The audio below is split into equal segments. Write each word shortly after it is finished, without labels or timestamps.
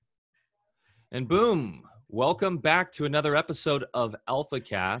And boom, welcome back to another episode of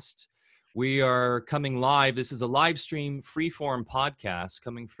AlphaCast. We are coming live. This is a live stream freeform podcast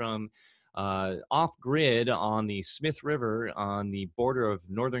coming from off grid on the Smith River on the border of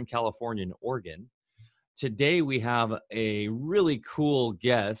Northern California and Oregon. Today we have a really cool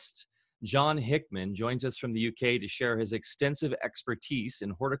guest. John Hickman joins us from the UK to share his extensive expertise in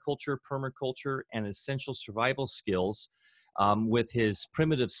horticulture, permaculture, and essential survival skills with his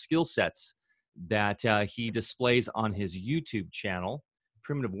primitive skill sets that he displays on his YouTube channel,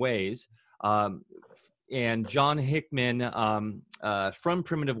 Primitive Ways. And John Hickman from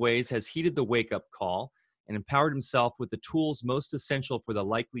Primitive Ways has heeded the wake-up call and empowered himself with the tools most essential for the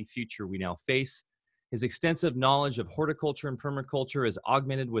likely future we now face. His extensive knowledge of horticulture and permaculture is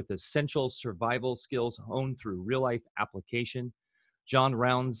augmented with essential survival skills honed through real-life application. John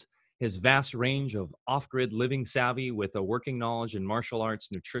rounds his vast range of off-grid living savvy with a working knowledge in martial arts,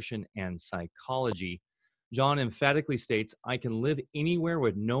 nutrition, and psychology. John emphatically states, "I can live anywhere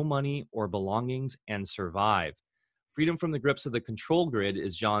with no money or belongings and survive." Freedom from the grips of the control grid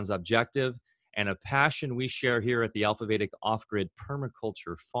is John's objective and a passion we share here at the Alpha Vedic Off-Grid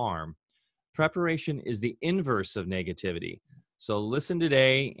Permaculture Farm. Preparation is the inverse of negativity. So listen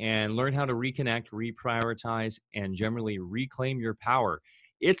today and learn how to reconnect, reprioritize, and generally reclaim your power.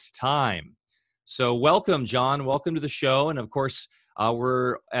 It's time. So welcome, John. Welcome to the show. And of course,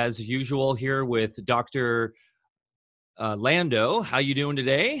 we're, as usual, here with Dr. Lando. How you doing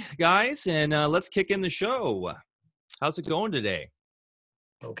today, guys? And let's kick in the show. How's it going today?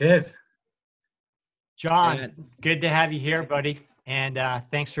 Oh, good. John, good to have you here, buddy. And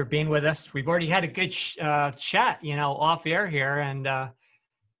thanks for being with us. We've already had a good chat, off air here,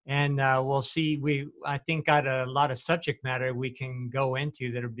 and we'll see. I think got a lot of subject matter we can go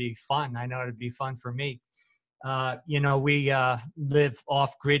into that'll be fun. I know it'll be fun for me. We live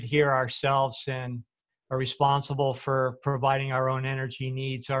off grid here ourselves and are responsible for providing our own energy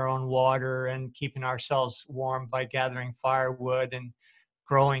needs, our own water, and keeping ourselves warm by gathering firewood and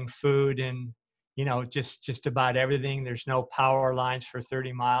growing food and just about everything. There's no power lines for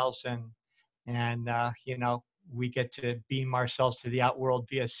 30 miles and we get to beam ourselves to the outworld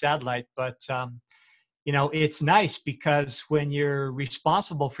via satellite. But, it's nice because when you're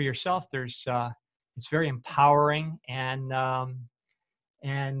responsible for yourself, it's very empowering. And of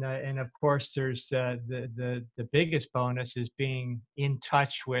course, there's the biggest bonus is being in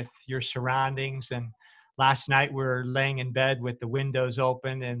touch with your surroundings. And last night we were laying in bed with the windows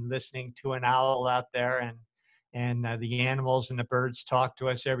open and listening to an owl out there, and the animals and the birds talk to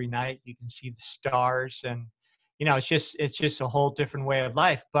us every night. You can see the stars, and it's just a whole different way of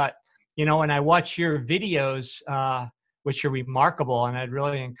life. But when I watch your videos, which are remarkable, and I'd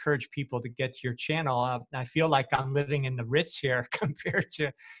really encourage people to get to your channel, I feel like I'm living in the Ritz here compared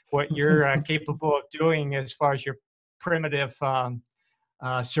to what you're capable of doing as far as your primitive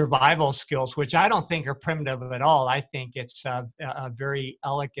survival skills, which I don't think are primitive at all. I think it's a very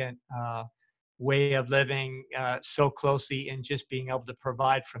elegant way of living so closely and just being able to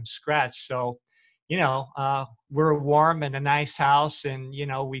provide from scratch. So, we're warm in a nice house, and,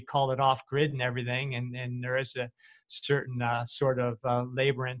 we call it off grid and everything. And there is a certain sort of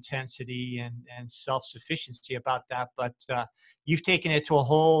labor intensity and self-sufficiency about that. But you've taken it to a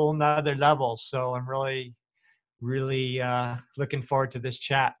whole nother level. So I'm really looking forward to this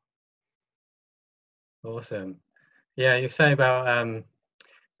chat. Awesome. Yeah, you're saying about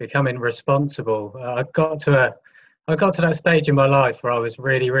becoming responsible. I got to that stage in my life where I was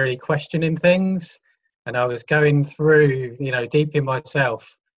really, really questioning things, and I was going through, deep in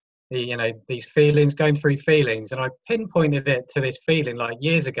myself, these feelings, going through feelings, and I pinpointed it to this feeling like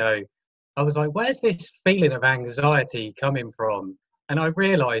years ago. I was like, where's this feeling of anxiety coming from? And I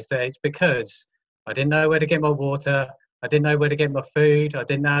realized that it's because I didn't know where to get my water. I didn't know where to get my food. I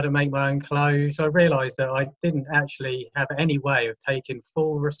didn't know how to make my own clothes. I realized that I didn't actually have any way of taking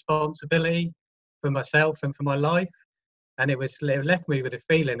full responsibility for myself and for my life. And it left me with a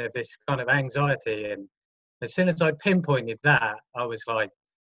feeling of this kind of anxiety. And as soon as I pinpointed that, I was like,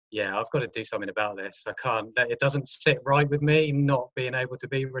 yeah, I've got to do something about this. It doesn't sit right with me not being able to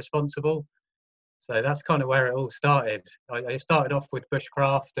be responsible. So that's kind of where it all started. I started off with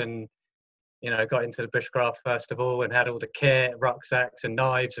bushcraft and got into the bushcraft first of all, and had all the kit, rucksacks and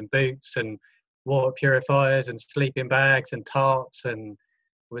knives and boots and water purifiers and sleeping bags and tarps, and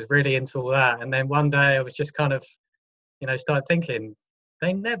was really into all that. And then one day I was just kind of, started thinking,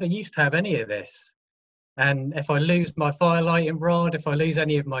 they never used to have any of this. And if I lose my fire lighting rod, if I lose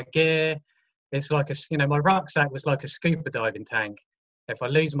any of my gear, it's like my rucksack was like a scuba diving tank. If I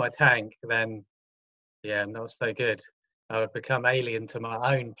lose my tank, then yeah, not so good. I would become alien to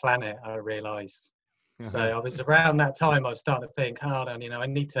my own planet, I realized. So I was around that time, I was starting to think, hold on,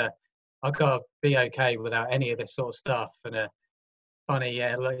 I've got to be okay without any of this sort of stuff. And funny,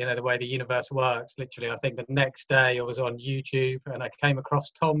 yeah, the way the universe works, literally, I think the next day I was on YouTube and I came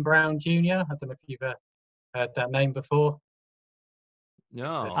across Tom Brown Jr. I don't know if you've heard that name before. No,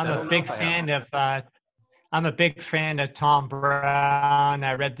 I'm I a don't know big if I fan have. of I'm a big fan of Tom Brown.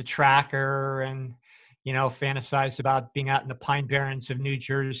 I read The Tracker and, fantasized about being out in the Pine Barrens of New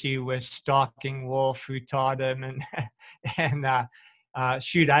Jersey with Stalking Wolf who taught him. And,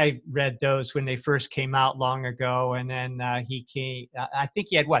 shoot, I read those when they first came out long ago. And then he came, I think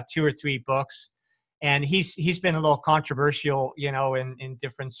he had 2 or 3 books. And he's been a little controversial, in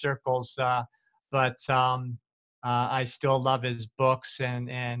different circles. But I still love his books,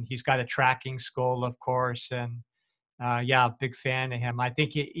 and he's got a tracking school, of course. And yeah, big fan of him. I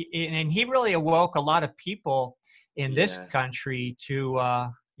think and he really awoke a lot of people in this Yeah. country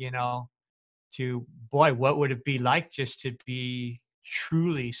to, boy, what would it be like just to be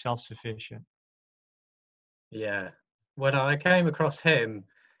truly self-sufficient? Yeah. When I came across him,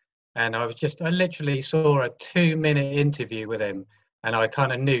 and I literally saw a 2-minute interview with him, and I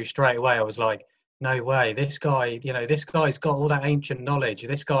kind of knew straight away. I was like, no way, this guy, this guy's got all that ancient knowledge.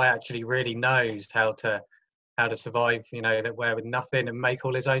 This guy actually really knows how to survive, that where with nothing and make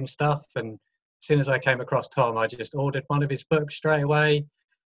all his own stuff. And as soon as I came across Tom, I just ordered one of his books straight away.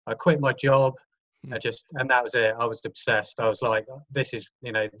 I quit my job. And that was it. I was obsessed. I was like, this is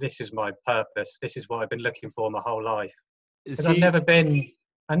my purpose. This is what I've been looking for my whole life. Because I've never been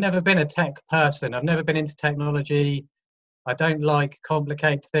a tech person. I've never been into technology. I don't like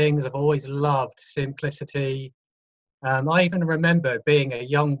complicated things. I've always loved simplicity. I even remember being a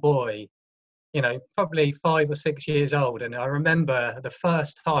young boy, probably 5 or 6 years old. And I remember the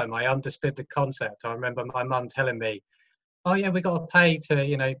first time I understood the concept. I remember my mum telling me, oh yeah, we got to pay for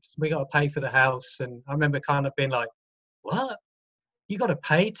the house. And I remember kind of being like, what? You got to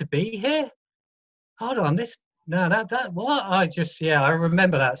pay to be here? Hold on, what? I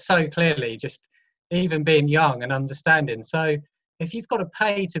remember that so clearly, just even being young and understanding. So if you've got to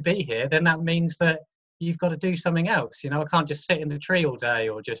pay to be here, then that means that you've got to do something else. I can't just sit in the tree all day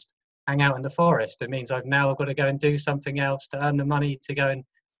or just hang out in the forest. It means I've now got to go and do something else to earn the money to go and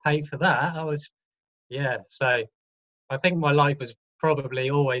pay for that. So I think my life was probably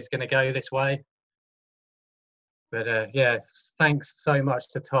always going to go this way. But yeah, thanks so much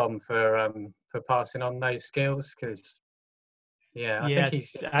to Tom for passing on those skills, because I think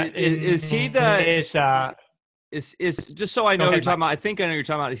he's is he the is just so I know who you're talking about. I think I know who you're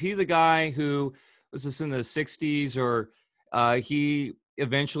talking about. Is he the guy who was this in the 60s, or he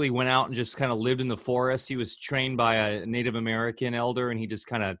eventually went out and just kind of lived in the forest? He was trained by a Native American elder, and he just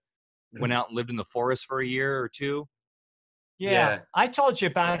kind of went out and lived in the forest for a year or two. Yeah. I told you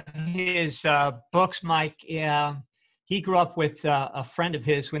about his books, Mike. He grew up with a friend of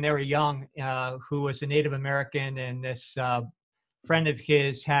his when they were young, who was a Native American, and this friend of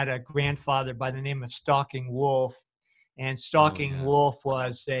his had a grandfather by the name of Stalking Wolf, and Stalking Wolf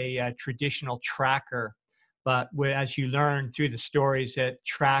was a traditional tracker. But as you learn through the stories, that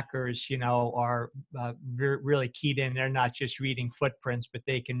trackers, are really keyed in. They're not just reading footprints, but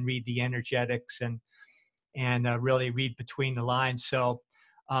they can read the energetics and really read between the lines. So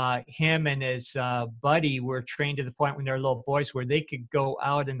him and his buddy were trained to the point when they were little boys where they could go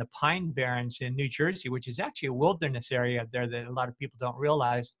out in the Pine Barrens in New Jersey, which is actually a wilderness area there that a lot of people don't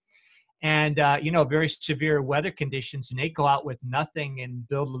realize. And, very severe weather conditions. And they go out with nothing and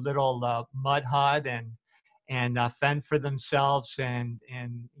build a little mud hut and fend for themselves and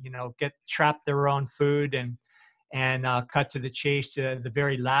trap their own food and cut to the chase. The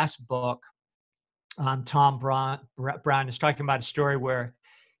very last book, Tom Brown is talking about a story where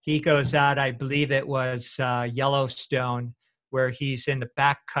he goes out, I believe it was Yellowstone, where he's in the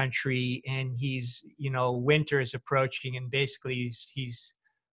back country and he's, winter is approaching, and basically he's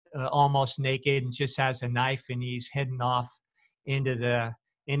almost naked and just has a knife, and he's heading off into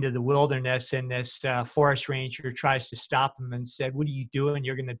the wilderness, and this forest ranger tries to stop him and said, "What are you doing?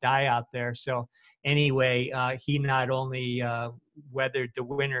 You're going to die out there." So anyway, he not only weathered the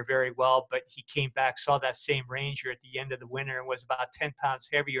winter very well, but he came back, saw that same ranger at the end of the winter, and was about 10 pounds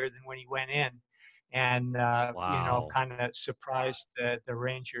heavier than when he went in, and kind of surprised the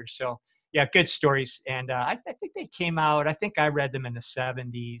ranger. So yeah, good stories. And I think they came out, I think I read them in the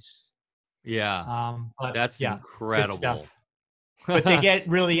 70s. Yeah. But that's incredible. But they get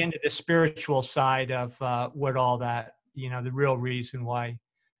really into the spiritual side of what all that, the real reason why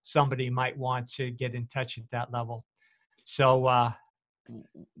somebody might want to get in touch at that level. So,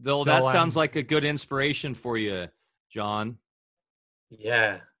 that sounds like a good inspiration for you, John?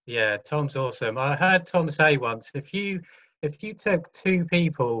 Yeah, Tom's awesome. I heard Tom say once, if you took two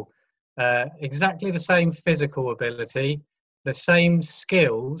people, exactly the same physical ability, the same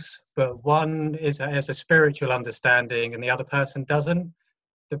skills, but one has a spiritual understanding and the other person doesn't,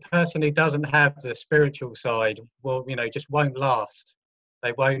 the person who doesn't have the spiritual side will, just won't last.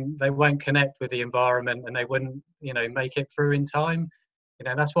 They won't connect with the environment, and they wouldn't, make it through in time.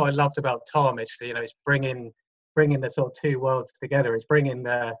 That's what I loved about Tom. It's bringing the sort of two worlds together. It's bringing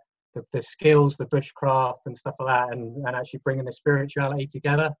the skills, the bushcraft and stuff like that, and actually bringing the spirituality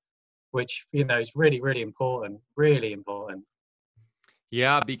together, which is really, really important. Really important.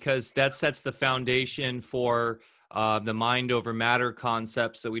 Yeah, because that sets the foundation for the mind over matter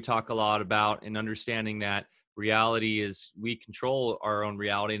concepts that we talk a lot about, and understanding that reality is, we control our own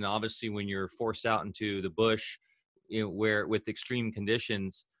reality. And obviously, when you're forced out into the bush, where with extreme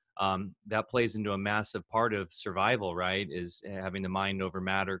conditions, that plays into a massive part of survival, right? Is having the mind over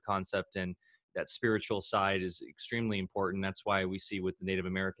matter concept, and that spiritual side is extremely important. That's why we see with the Native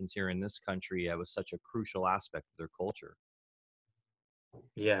Americans here in this country, it was such a crucial aspect of their culture.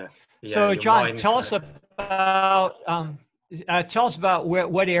 Yeah, So, your John, mindset. tell us about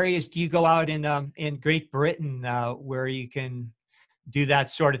what areas do you go out in Great Britain where you can do that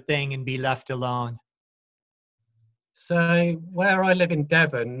sort of thing and be left alone? So where I live in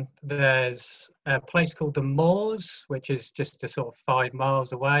Devon, there's a place called the Moors, which is just a sort of 5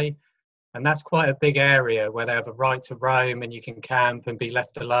 miles away, and that's quite a big area where they have a right to roam and you can camp and be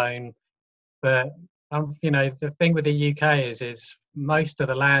left alone. But the thing with the UK is most of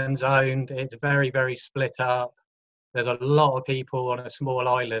the land's owned. It's very, very split up. There's a lot of people on a small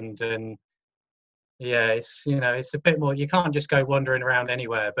island, and yeah, it's a bit more. You can't just go wandering around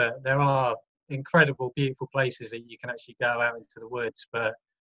anywhere, but there are incredible, beautiful places that you can actually go out into the woods. But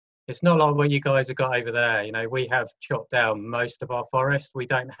it's not like what you guys have got over there. We have chopped down most of our forest. We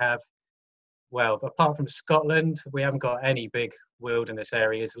don't have, well, apart from Scotland, we haven't got any big wilderness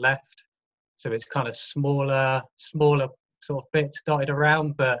areas left. So it's kind of smaller sort of bits dotted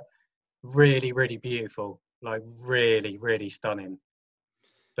around, but really, really beautiful, like really, really stunning.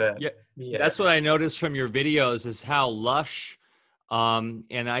 But Yeah, yeah, that's what I noticed from your videos, is how lush, and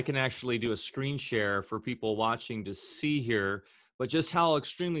I can actually do a screen share for people watching to see here, but just how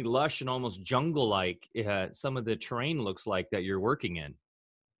extremely lush and almost jungle-like some of the terrain looks like that you're working in.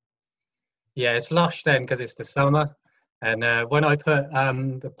 yeah, it's lush then because it's the summer. And when I put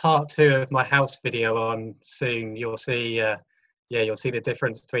the part 2 of my house video on soon, you'll see, you'll see the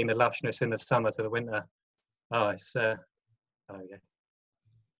difference between the lushness in the summer to the winter. Oh, oh yeah.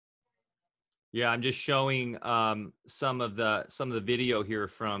 Yeah, I'm just showing some of the video here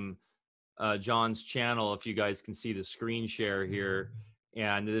from John's channel, if you guys can see the screen share here.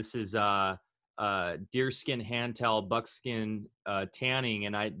 And this is deerskin handtail buckskin tanning,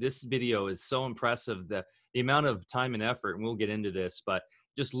 and this video is so impressive, the amount of time and effort, and we'll get into this, but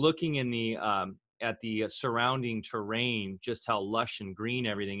just looking in the at the surrounding terrain, just how lush and green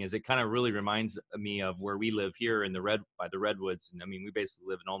everything is. It kind of really reminds me of where we live here in by the redwoods. And I mean, we basically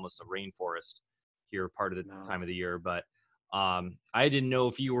live in almost a rainforest here part of the No. time of the year. But I didn't know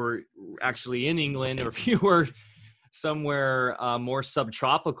if you were actually in England or if you were somewhere more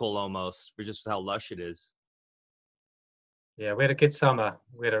subtropical almost, for just how lush it is. Yeah, we had a good summer.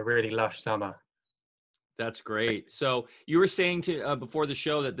 We had a really lush summer. That's great. So you were saying to before the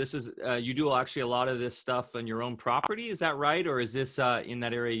show that this is you do actually a lot of this stuff on your own property. Is that right, or is this in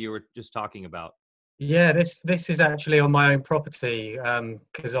that area you were just talking about? Yeah, this is actually on my own property,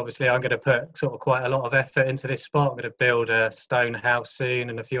 because obviously I'm going to put sort of quite a lot of effort into this spot. I'm going to build a stone house soon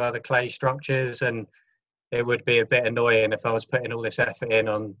and a few other clay structures, and it would be a bit annoying if I was putting all this effort in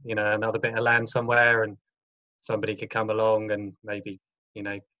on another bit of land somewhere, and somebody could come along and maybe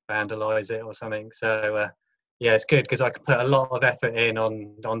vandalize it or something. So yeah, it's good because I can put a lot of effort in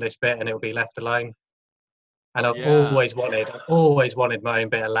on this bit and it'll be left alone. And I've Yeah. always wanted my own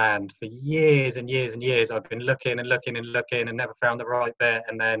bit of land for years and years and years. I've been looking and looking and looking and never found the right bit.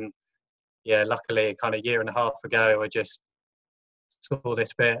 And then, yeah, luckily, kind of year and a half ago, I just saw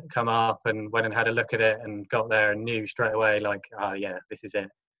this bit come up and went and had a look at it and got there and knew straight away, like, oh yeah, this is it.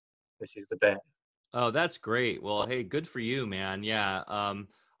 This is the bit. Oh, that's great. Well, hey, good for you, man. Yeah.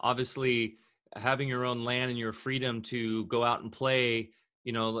 Obviously, having your own land and your freedom to go out and play,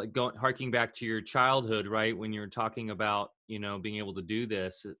 like harking back to your childhood, right? When you're talking about, being able to do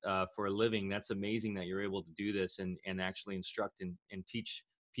this for a living, that's amazing that you're able to do this and actually instruct and teach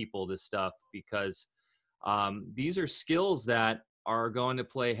people this stuff, because these are skills that are going to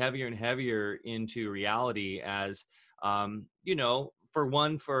play heavier and heavier into reality as, for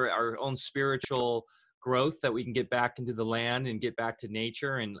our own spiritual growth that we can get back into the land and get back to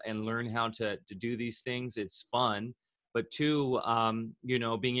nature and learn how to do these things. It's fun. But two, you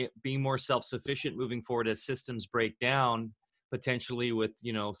know, being more self-sufficient moving forward as systems break down, potentially with,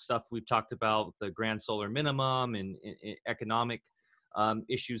 you know, stuff we've talked about, the grand solar minimum and economic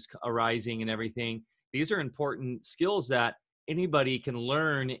issues arising and everything. These are important skills that anybody can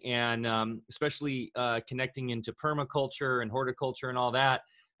learn, and especially connecting into permaculture and horticulture and all that,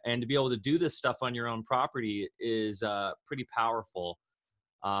 and to be able to do this stuff on your own property is pretty powerful.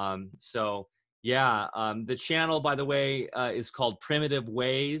 So yeah, the channel, by the way, is called Primitive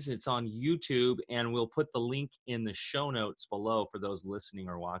Ways. It's on YouTube, and we'll put the link in the show notes below for those listening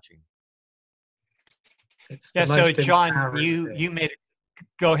or watching. It's Yeah. the So most John, empowering thing. you made it.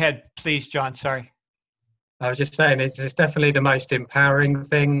 Go ahead, please, John. Sorry. I was just saying, it's definitely the most empowering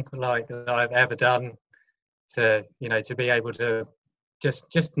thing like that I've ever done, to, you know, to be able to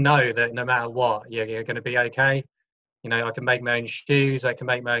just know that no matter what, you're going to be okay. You know, I can make my own shoes, I can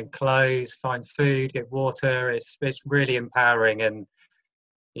make my own clothes, find food, get water. It's really empowering, and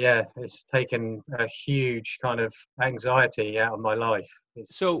yeah, it's taken a huge kind of anxiety out of my life.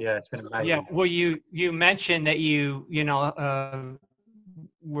 So Yeah, it's been Yeah. amazing. Well, you mentioned that you know,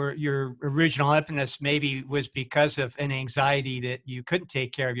 were your original impetus maybe was because of an anxiety that you couldn't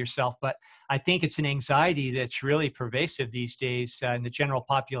take care of yourself, but I think it's an anxiety that's really pervasive these days in the general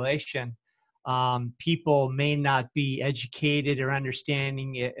population. People may not be educated or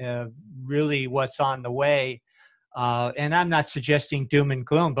understanding really what's on the way. And I'm not suggesting doom and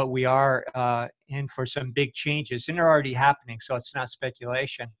gloom, but we are in for some big changes, and they're already happening. So it's not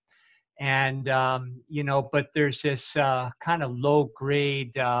speculation. And you know, but there's this kind of low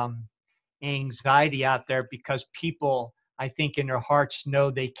grade anxiety out there because people, I think, in their hearts know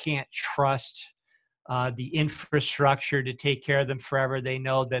they can't trust the infrastructure to take care of them forever. They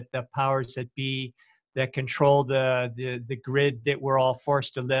know that the powers that be that control the grid that we're all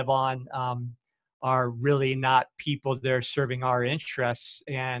forced to live on are really not people that are serving our interests.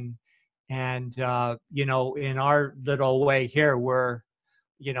 And you know, in our little way here, we're,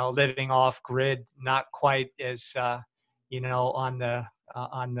 you know, living off grid, not quite as you know, on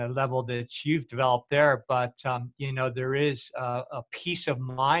the level that you've developed there, but you know, there is a peace of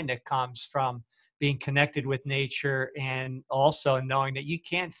mind that comes from being connected with nature, and also knowing that you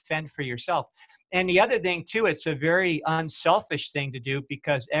can't fend for yourself. And the other thing too, it's a very unselfish thing to do,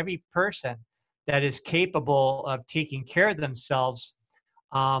 because every person that is capable of taking care of themselves,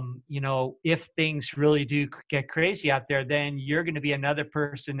 you know, if things really do get crazy out there, then you're going to be another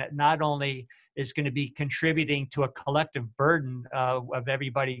person that not only is going to be contributing to a collective burden of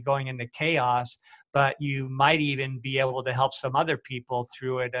everybody going into chaos, but you might even be able to help some other people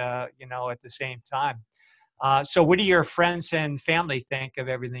through it, you know, at the same time. So what do your friends and family think of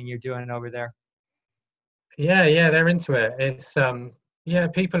everything you're doing over there? Yeah, they're into it. It's yeah,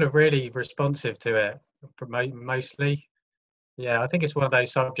 people are really responsive to it, mostly. Yeah, I think it's one of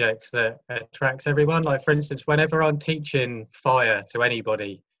those subjects that attracts everyone. Like, for instance, whenever I'm teaching fire to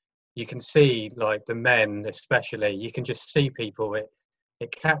anybody, you can see, like, the men especially, you can just see people.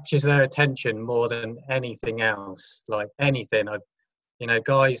 It captures their attention more than anything else. Like anything, you know,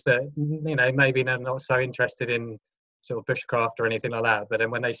 guys that, you know, maybe they're not so interested in sort of bushcraft or anything like that, but then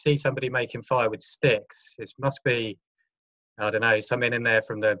when they see somebody making fire with sticks, it must be, I don't know, something in there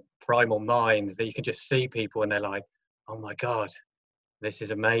from the primal mind that you can just see people and they're like, oh my God, this is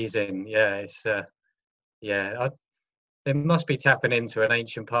amazing. Yeah, it's yeah, it must be tapping into an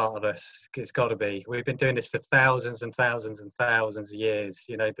ancient part of us. It's got to be. We've been doing this for thousands and thousands and thousands of years.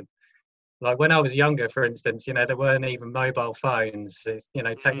 You know, like when I was younger, for instance, you know, there weren't even mobile phones. It's, you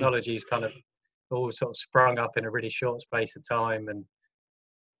know, technology's kind of all sort of sprung up in a really short space of time,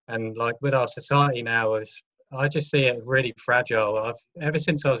 and like with our society now, I just see it really fragile. Ever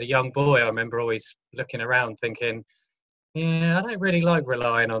since I was a young boy, I remember always looking around thinking, yeah, I don't really like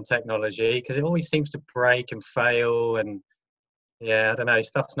relying on technology because it always seems to break and fail, and yeah, I don't know,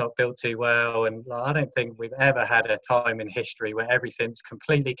 stuff's not built too well, and like, I don't think we've ever had a time in history where everything's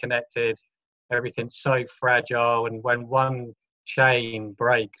completely connected, everything's so fragile, and when one chain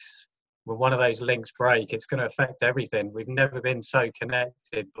breaks, when one of those links break, it's going to affect everything. We've never been so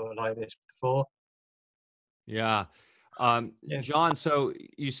connected but like this before. Yeah. Yeah. John, so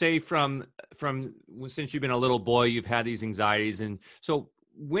you say since you've been a little boy, you've had these anxieties. And so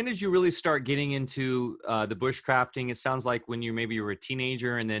when did you really start getting into the bushcrafting? It sounds like when you were a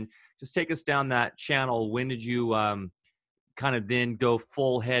teenager, and then just take us down that channel. When did you kind of then go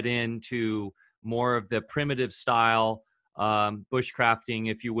full head into more of the primitive style bushcrafting,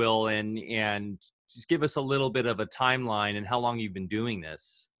 if you will, and just give us a little bit of a timeline and how long you've been doing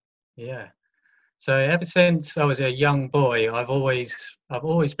this? Yeah. So ever since I was a young boy, I've always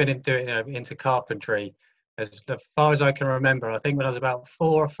been into carpentry. As far as I can remember, I think when I was about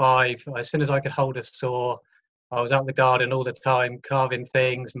 4 or 5, as soon as I could hold a saw, I was out in the garden all the time, carving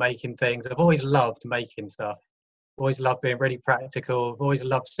things, making things. I've always loved making stuff. Always loved being really practical. I've always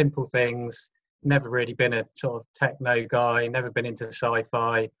loved simple things. Never really been a sort of techno guy. Never been into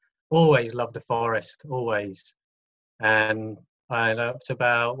sci-fi. Always loved the forest. Always. And I up to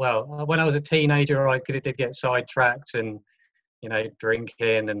about, well, when I was a teenager, I did get sidetracked and,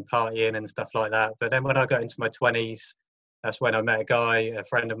 drinking and partying and stuff like that. But then when I got into my 20s, that's when I met a guy, a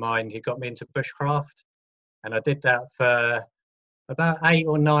friend of mine, who got me into bushcraft. And I did that for about 8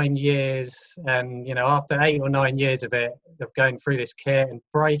 or 9 years. And, after 8 or 9 years of it, of going through this kit and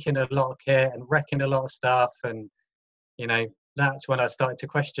breaking a lot of kit and wrecking a lot of stuff, and, you know, that's when I started to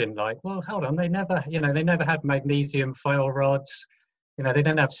question, like, well, hold on, they never had magnesium foil rods. They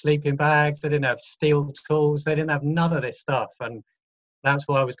didn't have sleeping bags, they didn't have steel tools, they didn't have none of this stuff. And that's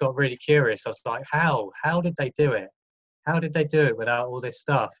why I got really curious. I was like, how did they do it? How did they do it without all this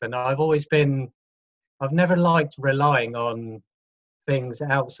stuff? And I've never liked relying on things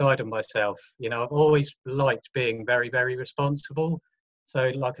outside of myself. I've always liked being very, very responsible.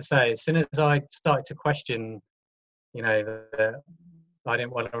 So, like I say, as soon as I started to question, that I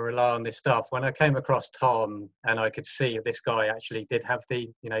didn't want to rely on this stuff, when I came across Tom and I could see this guy actually did have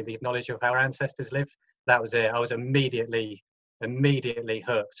the knowledge of how our ancestors lived, that was it. I was immediately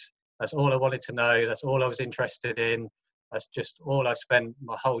hooked. That's all I wanted to know. That's all I was interested in. That's just all I spent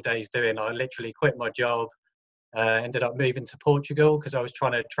my whole days doing. I literally quit my job, ended up moving to Portugal because I was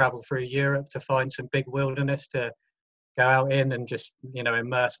trying to travel through Europe to find some big wilderness to go out in and just,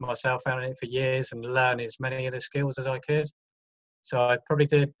 immerse myself out in it for years and learn as many of the skills as I could. So I probably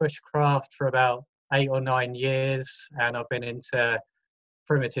did bushcraft for about 8 or 9 years, and I've been into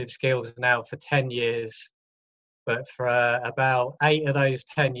primitive skills now for 10 years. But for about 8 of those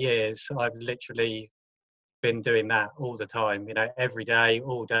 10 years, I've literally been doing that all the time, every day,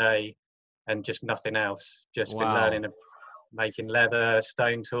 all day, and just nothing else. Just been Wow. learning, making leather,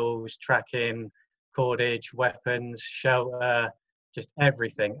 stone tools, tracking, cordage, weapons, shelter, just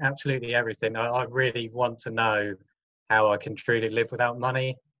everything, absolutely everything. I really want to know how I can truly live without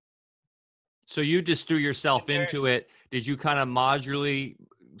money. So you just threw yourself There- into it. Did you kind of modularly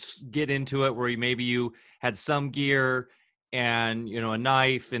get into it where maybe you had some gear and, a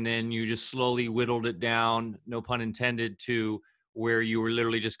knife, and then you just slowly whittled it down, no pun intended, to where you were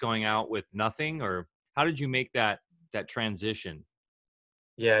literally just going out with nothing? Or how did you make that transition?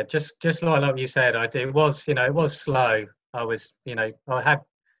 Yeah, just like you said, it was, it was slow. I had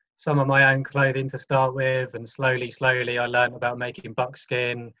some of my own clothing to start with, and slowly I learned about making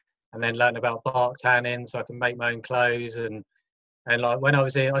buckskin, and then learned about bark tanning so I can make my own clothes. And like when I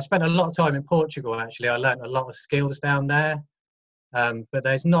was I spent a lot of time in Portugal. Actually, I learned a lot of skills down there. But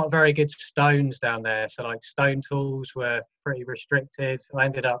there's not very good stones down there, so like stone tools were pretty restricted. I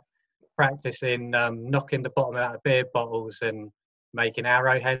ended up practicing knocking the bottom out of beer bottles and making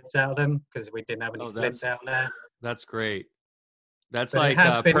arrowheads out of them because we didn't have any Oh, flint down there. that's great. That's But it like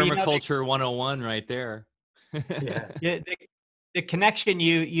has been, Well, permaculture 101 right there. yeah, yeah, the connection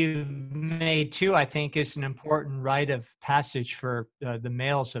you've made too, I think, is an important rite of passage for the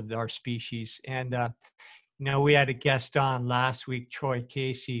males of our species. And we had a guest on last week, Troy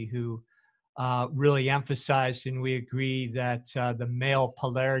Casey, who really emphasized, and we agree that the male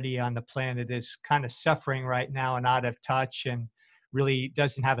polarity on the planet is kind of suffering right now and out of touch, and really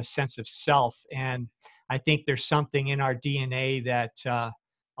doesn't have a sense of self. And I think there's something in our DNA that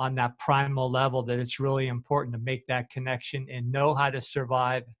on that primal level that it's really important to make that connection and know how to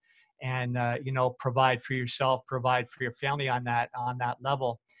survive and provide for yourself, provide for your family on that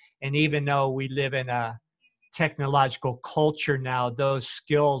level. And even though we live in a technological culture now, those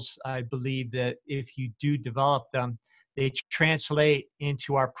skills, I believe that if you do develop them, they translate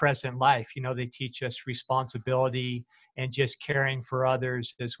into our present life. They teach us responsibility and just caring for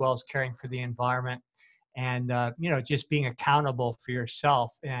others as well as caring for the environment, and just being accountable for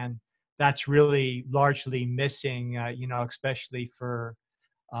yourself. And that's really largely missing, especially for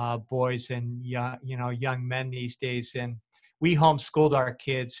boys and young men these days. And we homeschooled our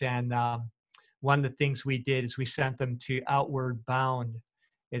kids, and one of the things we did is we sent them to Outward Bound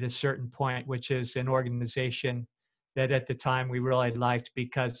at a certain point, which is an organization that at the time we really liked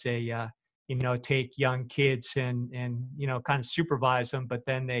because they take young kids and kind of supervise them, but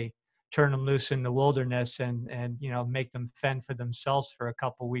then they turn them loose in the wilderness and make them fend for themselves for a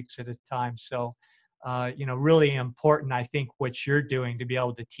couple weeks at a time. So really important, I think, what you're doing to be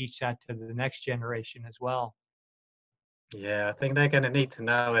able to teach that to the next generation as well. yeah, I think they're going to need to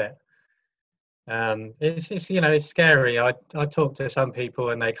know it. It's it's scary. I talk to some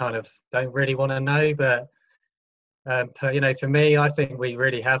people and they kind of don't really want to know, but for me, I think we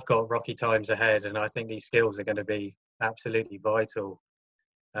really have got rocky times ahead, and I think these skills are going to be absolutely vital.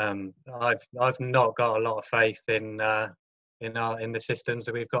 I've not got a lot of faith in the systems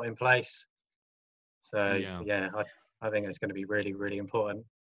that we've got in place. So Yeah. yeah, I think it's going to be really, really important.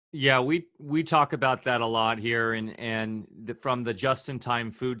 Yeah, we talk about that a lot here, from the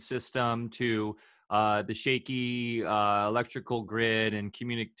just-in-time food system to the shaky electrical grid and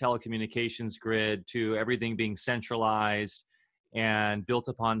telecommunications grid to everything being centralized and built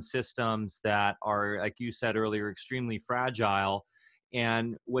upon systems that are, like you said earlier, extremely fragile.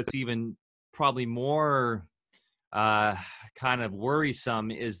 And what's even probably more uh, kind of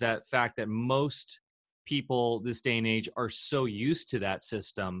worrisome is that fact that most people this day and age are so used to that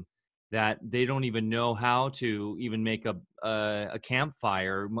system that they don't even know how to even make a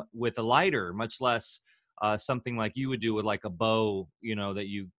campfire with a lighter, much less something like you would do with like a bow, that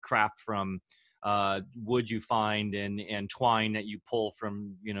you craft from wood you find and twine that you pull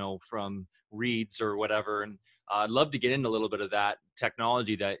from reeds or whatever. And I'd love to get into a little bit of that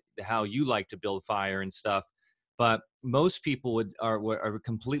technology, that how you like to build fire and stuff. But most people are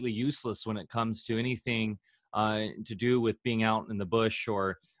completely useless when it comes to anything to do with being out in the bush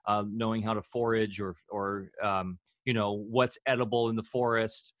or knowing how to forage or what's edible in the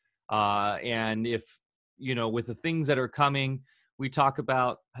forest. And if with the things that are coming, we talk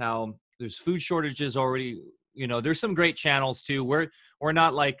about how there's food shortages already. There's some great channels too. We're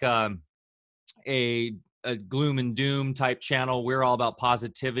not like a gloom and doom type channel. We're all about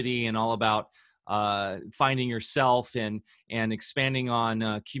positivity and all about finding yourself and expanding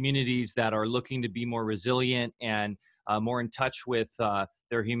on communities that are looking to be more resilient and more in touch with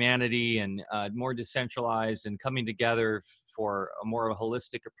their humanity and more decentralized and coming together for a more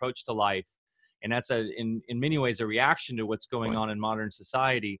holistic approach to life. And that's in many ways a reaction to what's going on in modern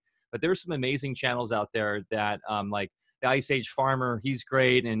society. But there's some amazing channels out there that like the Ice Age Farmer, he's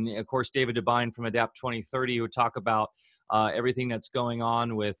great. And of course, David Devine from Adapt 2030, who would talk about everything that's going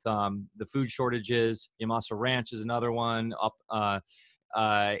on with the food shortages. Yamasa Ranch is another one.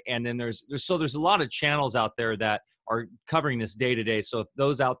 And then there's a lot of channels out there that are covering this day to day. So if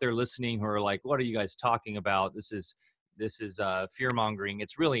those out there listening who are like, what are you guys talking about? This is fear mongering.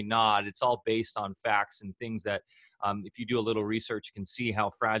 It's really not. It's all based on facts and things that if you do a little research, you can see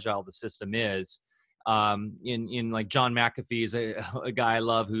how fragile the system is. In like John McAfee is a guy I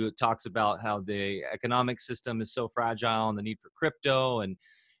love, who talks about how the economic system is so fragile and the need for crypto,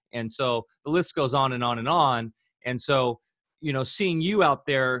 and so the list goes on and on and on. And so seeing you out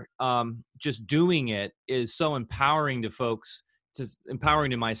there just doing it is so empowering to folks,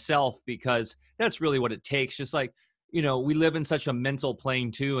 empowering to myself, because that's really what it takes. Just like we live in such a mental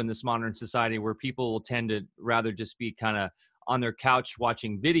plane too in this modern society, where people will tend to rather just be kind of on their couch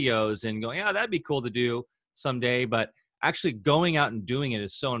watching videos and going, yeah, that'd be cool to do someday. But actually going out and doing it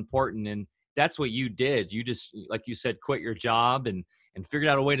is so important. And that's what you did. You just, like you said, quit your job and figured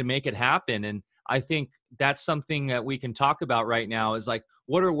out a way to make it happen. And I think that's something that we can talk about right now, is like,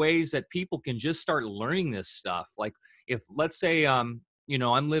 what are ways that people can just start learning this stuff? Like, if let's say, I'm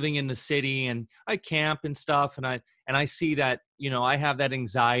living in the city and I camp and stuff, and I see that, I have that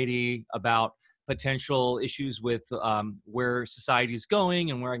anxiety about potential issues with where society is going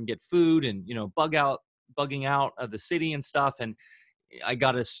and where I can get food and, bugging out of the city and stuff. And I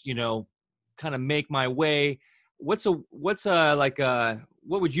got to, kind of make my way. What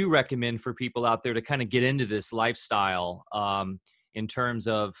would you recommend for people out there to kind of get into this lifestyle in terms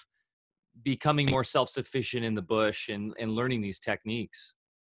of becoming more self-sufficient in the bush and learning these techniques?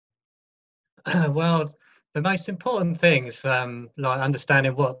 Well, the most important things, like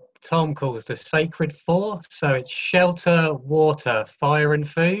understanding what Tom calls the sacred four. So it's shelter, water, fire, and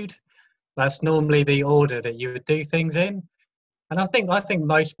food. That's normally the order that you would do things in. And I think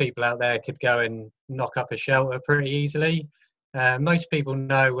most people out there could go and knock up a shelter pretty easily. Most people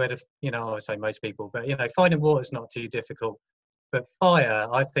know where to, I would say most people, but finding water is not too difficult. But fire,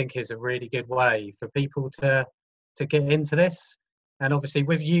 I think, is a really good way for people to get into this. And obviously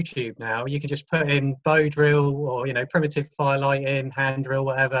with YouTube now, you can just put in bow drill or, primitive fire lighting, hand drill,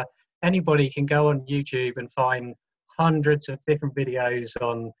 whatever. Anybody can go on YouTube and find hundreds of different videos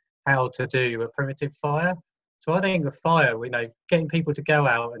on how to do a primitive fire. So I think with fire, getting people to go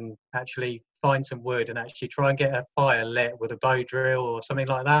out and actually find some wood and actually try and get a fire lit with a bow drill or something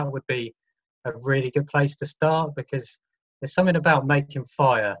like that would be a really good place to start, because there's something about making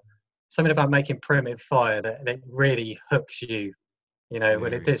fire, something about making primitive fire that really hooks you.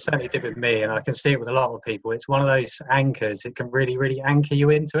 Well, it certainly did with me, and I can see it with a lot of people. It's one of those anchors. It can really, really anchor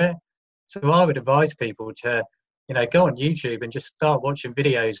you into it. So I would advise people to, you know, go on YouTube and just start watching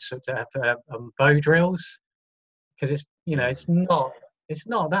videos on bow drills, because it's, you know, it's not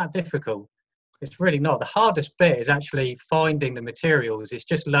that difficult. It's really not. The hardest bit is actually finding the materials. It's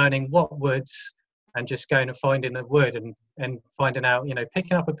just learning what woods and just going and finding the wood and finding out, you know,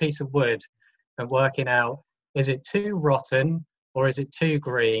 picking up a piece of wood and working out, is it too rotten or is it too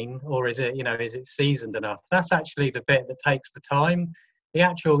green, or is it, you know, is it seasoned enough? That's actually the bit that takes the time. The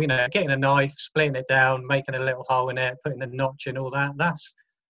actual, you know, getting a knife, splitting it down, making a little hole in it, putting a notch in, all that, that's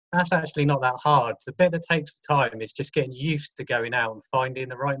actually not that hard. The bit that takes the time is just getting used to going out and finding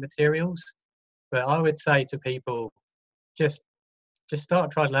the right materials. But I would say to people, just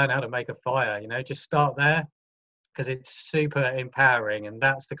start trying to learn how to make a fire, you know, just start there, because it's super empowering, and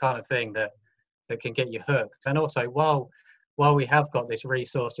that's the kind of thing that can get you hooked. And also, while we have got this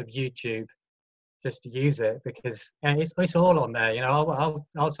resource of YouTube, just use it, because it's all on there. You know,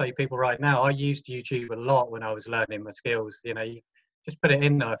 I'll say people right now, I used YouTube a lot when I was learning my skills. You know, you just put it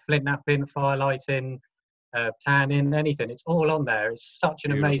in there, flint knapping, firelighting, tanning, anything. It's all on there. It's such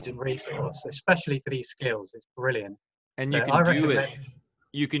an amazing resource, especially for these skills. It's brilliant. And you can do it.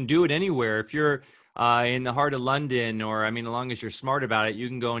 You can do it anywhere. If you're in the heart of London, or I mean, as long as you're smart about it, you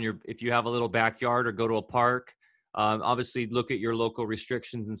can go if you have a little backyard or go to a park. Obviously, look at your local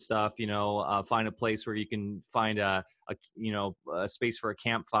restrictions and stuff. You know, find a place where you can find a space for a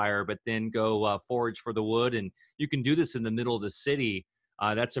campfire, but then go forage for the wood. And you can do this in the middle of the city.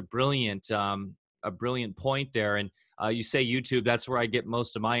 That's a brilliant point there. And you say YouTube, that's where I get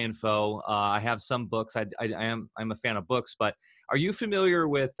most of my info. I have some books. I'm a fan of books, but are you familiar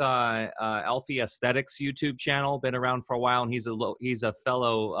with Alfie Aesthetics YouTube channel? Been around for a while, and he's a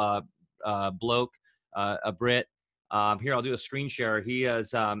fellow bloke, a Brit. Here, I'll do a screen share. He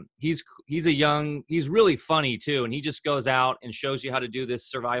is he's really funny too, and he just goes out and shows you how to do this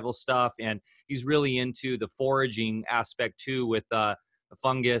survival stuff, and he's really into the foraging aspect too, with the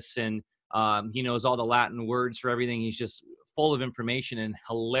fungus, and he knows all the Latin words for everything. He's just full of information and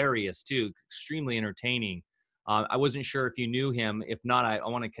hilarious too, extremely entertaining. I wasn't sure if you knew him. If not, I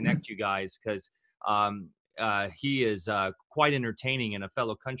want to connect you guys, because he is quite entertaining and a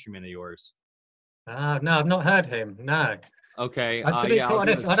fellow countryman of yours. No, I've not heard him. No. Okay. To be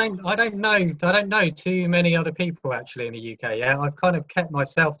honest, I don't know too many other people actually in the UK. Yeah, I've kind of kept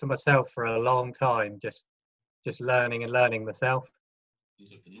myself to myself for a long time, just learning myself.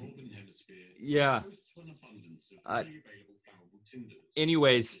 Yeah.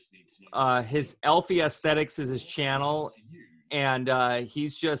 Anyways, his Alfie Aesthetics is his channel, and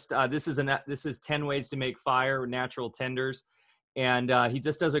he's just this is 10 ways to make fire, natural tenders. And he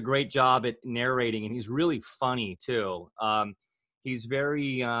just does a great job at narrating, and he's really funny too. He's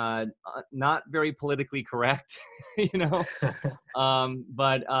very not very politically correct, you know,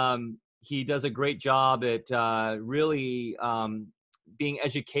 but he does a great job at really being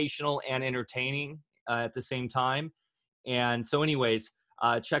educational and entertaining at the same time. And so anyways,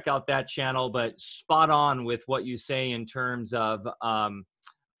 check out that channel, but spot on with what you say in terms of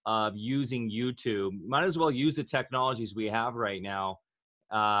using YouTube. Might as well use the technologies we have right now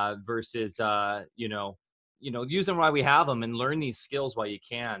versus use them while we have them, and learn these skills while you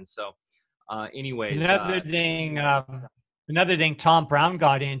can. So anyways, another thing Tom Brown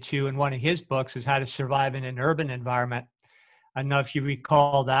got into in one of his books is how to survive in an urban environment. I don't know if you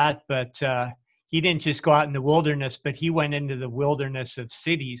recall that, but he didn't just go out in the wilderness, but he went into the wilderness of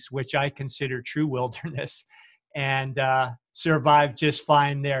cities, which I consider true wilderness, and survived just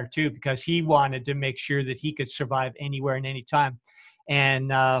fine there too, because he wanted to make sure that he could survive anywhere and anytime.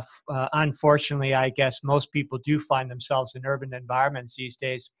 And unfortunately, I guess most people do find themselves in urban environments these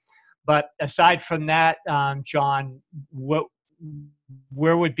days. But aside from that, John,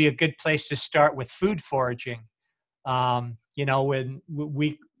 where would be a good place to start with food foraging? When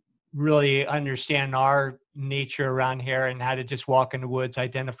we really understand our nature around here and how to just walk in the woods,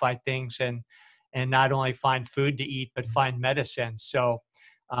 identify things, and not only find food to eat, but find medicine. So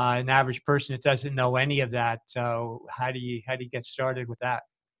an average person that doesn't know any of that, how do you get started with that?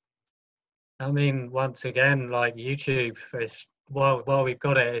 I mean, once again, like YouTube, while we've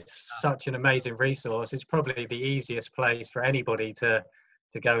got it, it's such an amazing resource. It's probably the easiest place for anybody to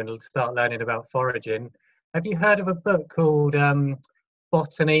go and start learning about foraging. Have you heard of a book called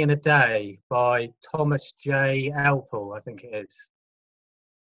Botany in a Day by Thomas J. Alpel, I think it is?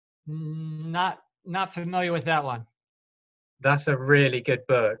 Not familiar with that one. That's a really good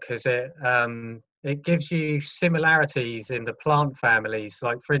book, because it gives you similarities in the plant families.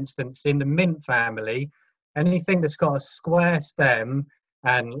 Like, for instance, in the mint family, anything that's got a square stem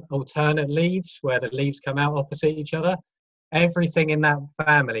and alternate leaves, where the leaves come out opposite each other, everything in that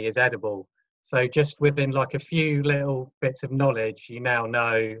family is edible. So just within like a few little bits of knowledge, you now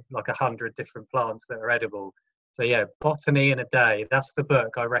know like 100 different plants that are edible. So yeah, Botany in a Day. That's the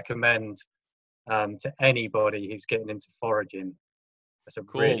book I recommend to anybody who's getting into foraging. That's a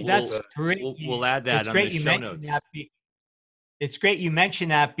Cool. really good That's book. great. We'll add that It's on the great you show mentioned notes. that. It's great you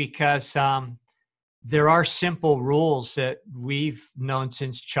mentioned that because there are simple rules that we've known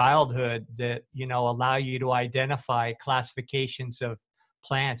since childhood that, you know, allow you to identify classifications of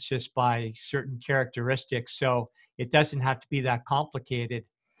plants just by certain characteristics. So it doesn't have to be that complicated.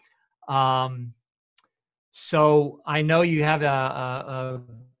 So I know you have a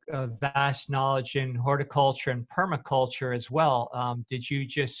vast knowledge in horticulture and permaculture as well. Are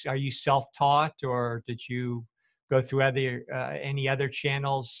you self-taught, or did you go through any other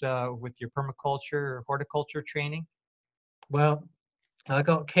channels with your permaculture or horticulture training? Well, I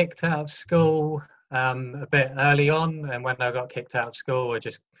got kicked out of school a bit early on, and when I got kicked out of school, I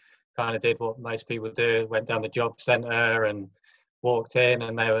just kind of did what most people do: went down the job centre and walked in,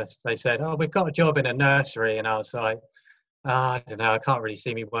 and they said, "Oh, we've got a job in a nursery," and I was like, I don't know, I can't really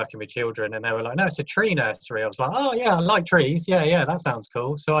see me working with children. And they were like, "No, it's a tree nursery." I was like, "Oh yeah, I like trees. Yeah, that sounds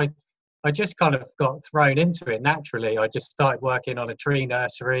cool." So I just kind of got thrown into it naturally. I just started working on a tree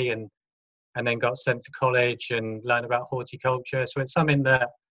nursery and then got sent to college and learned about horticulture. So it's something that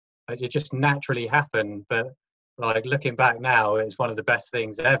it just naturally happened. But like looking back now, it's one of the best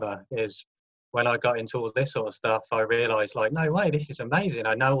things ever. Is when I got into all this sort of stuff, I realized like, no way, this is amazing.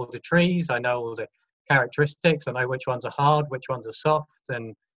 I know all the trees, I know all the characteristics, I know which ones are hard, which ones are soft.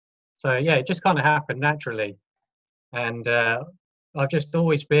 And so, yeah, it just kind of happened naturally. And I've just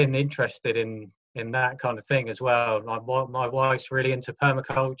always been interested in that kind of thing as well. My wife's really into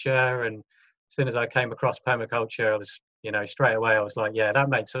permaculture, and as soon as I came across permaculture, I was, straight away I was like, yeah, that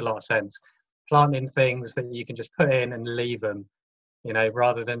makes a lot of sense. Planting things that you can just put in and leave them,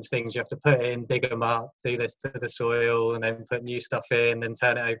 rather than things you have to put in, dig them up, do this to the soil, and then put new stuff in and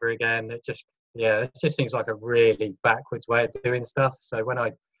turn it over again. It just seems like a really backwards way of doing stuff. So when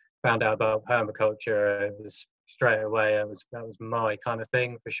I found out about permaculture, it was straight away, that was my kind of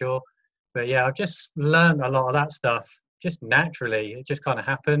thing for sure. But yeah, I've just learned a lot of that stuff just naturally. It just kind of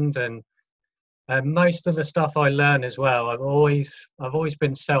happened, and most of the stuff I learn as well, I've always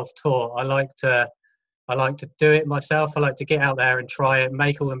been self-taught. I like to do it myself. I like to get out there and try it,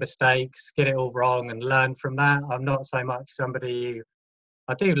 make all the mistakes, get it all wrong, and learn from that. I'm not so much somebody who,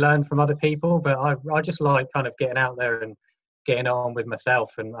 I do learn from other people, but I just like kind of getting out there and getting on with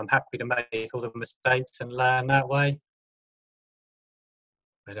myself, and I'm happy to make all the mistakes and learn that way.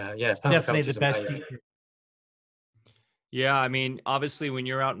 But yeah, Definitely the permaculture's best amazing. teacher. Yeah, I mean, obviously, when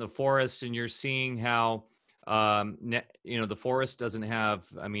you're out in the forest and you're seeing how, the forest doesn't have,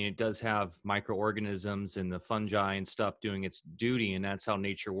 I mean, it does have microorganisms and the fungi and stuff doing its duty, and that's how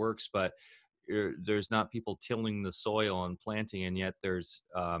nature works. But there's not people tilling the soil and planting, and yet there's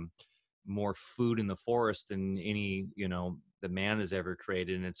more food in the forest than any, the man has ever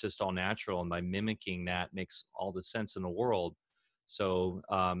created, and it's just all natural. And by mimicking that makes all the sense in the world. So,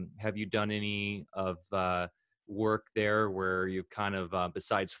 have you done any of work there where you've kind of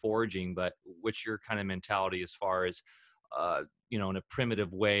besides foraging, but what's your kind of mentality as far as in a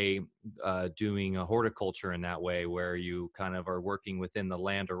primitive way, doing a horticulture in that way where you kind of are working within the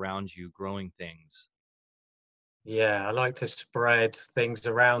land around you, growing things? Yeah, I like to spread things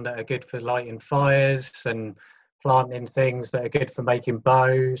around that are good for lighting fires and planting things that are good for making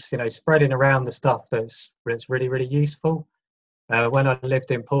bows, spreading around the stuff that's really, really useful. When I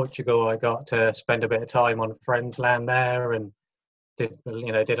lived in Portugal, I got to spend a bit of time on friends' land there, and did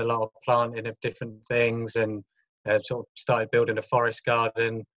a lot of planting of different things, and sort of started building a forest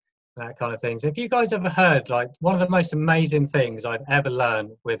garden, that kind of things. Have you guys ever heard, like, one of the most amazing things I've ever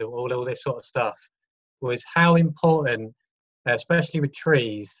learned with all this sort of stuff was how important, especially with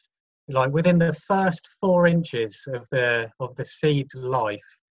trees, like within the first 4 inches of the seed's life,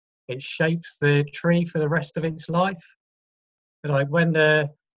 it shapes the tree for the rest of its life. Like when the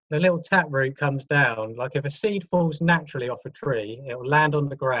little taproot comes down, like if a seed falls naturally off a tree, it will land on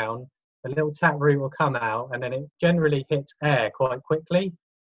the ground, the little taproot will come out, and then it generally hits air quite quickly,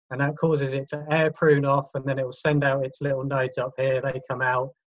 and that causes it to air prune off, and then it will send out its little nodes up here, they come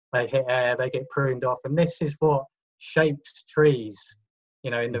out, they hit air, they get pruned off, and this is what shapes trees,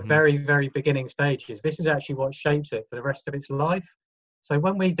 in the very, very beginning stages. This is actually what shapes it for the rest of its life. So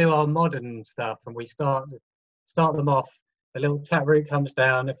when we do our modern stuff and we start them off, the little taproot comes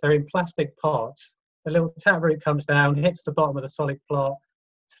down. If they're in plastic pots, the little taproot comes down, hits the bottom of the solid plot,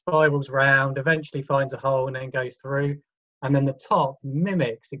 spirals round, eventually finds a hole and then goes through. And then the top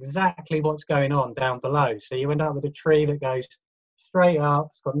mimics exactly what's going on down below. So you end up with a tree that goes straight up.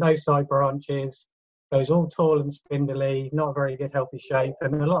 It's got no side branches. Goes all tall and spindly. Not a very good healthy shape.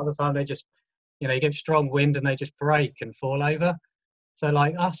 And a lot of the time they just, you know, you get strong wind and they just break and fall over. So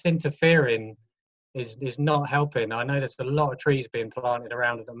like us interfering is not helping. I know there's a lot of trees being planted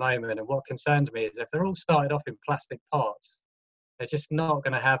around at the moment, and what concerns me is if they're all started off in plastic pots, they're just not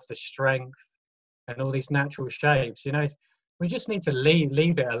going to have the strength and all these natural shapes. You know, we just need to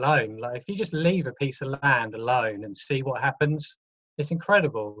leave it alone. Like if you just leave a piece of land alone and see what happens, it's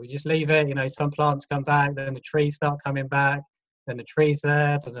incredible. We just leave it. You know, some plants come back, then the trees start coming back, then the trees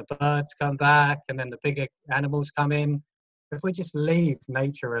there, then the birds come back, and then the bigger animals come in. If we just leave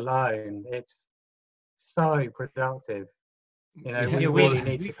nature alone, it's so productive. You know, we really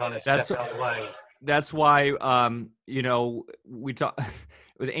need to kind of step out of the way. That's why, you know, we talk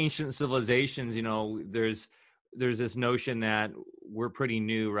with ancient civilizations, you know, there's this notion that we're pretty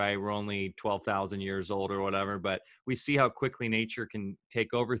new, right? We're only 12,000 years old or whatever, but we see how quickly nature can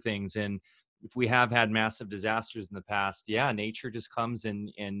take over things. And if we have had massive disasters in the past, yeah, nature just comes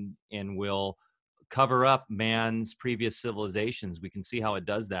and will cover up man's previous civilizations. We can see how it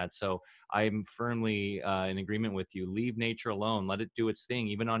does that. So I'm firmly in agreement with you. Leave nature alone. Let it do its thing,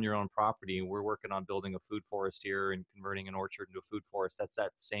 even on your own property. We're working on building a food forest here and converting an orchard into a food forest. That's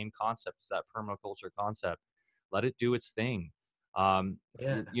that same concept. It's that permaculture concept. Let it do its thing.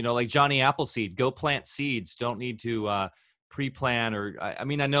 You know, like Johnny Appleseed, go plant seeds. Don't need to pre-plant or, I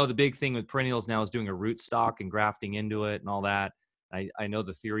mean, I know the big thing with perennials now is doing a root stock and grafting into it and all that. I know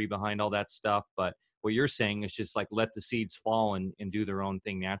the theory behind all that stuff, but what you're saying is just like let the seeds fall and do their own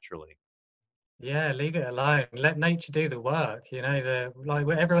thing naturally. Yeah, leave it alone. Let nature do the work. You know,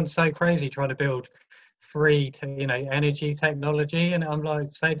 everyone's so crazy trying to build free, you know, energy technology, and I'm like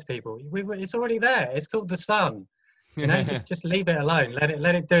saying to people, it's already there. It's called the sun. You know, just leave it alone. Let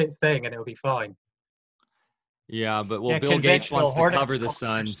it do its thing, and it'll be fine. Yeah, but well, Bill Gates wants to cover the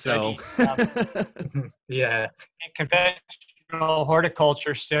sun, so yeah. In conventional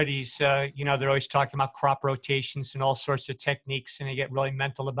horticulture studies, you know, they're always talking about crop rotations and all sorts of techniques, and they get really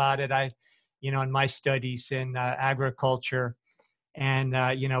mental about it. You know, in my studies in agriculture,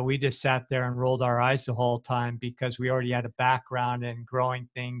 and you know, we just sat there and rolled our eyes the whole time because we already had a background in growing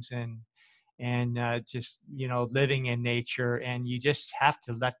things and just, you know, living in nature, and you just have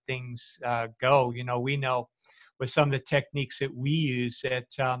to let things go. You know, we know with some of the techniques that we use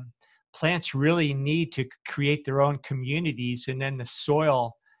that plants really need to create their own communities, and then the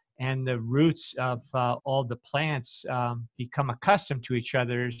soil and the roots of all the plants become accustomed to each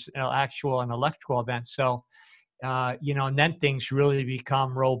other's actual and electrical events. So, you know, and then things really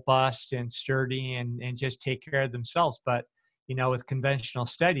become robust and sturdy and just take care of themselves. But, you know, with conventional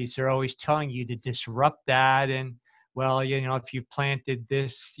studies, they're always telling you to disrupt that. And, well, you know, if you've planted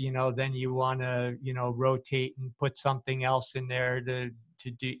this, you know, then you want to, you know, rotate and put something else in there to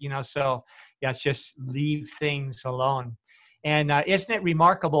do, you know, so yeah, it's just leave things alone. And isn't it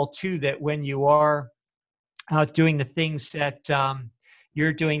remarkable too, that when you are doing the things that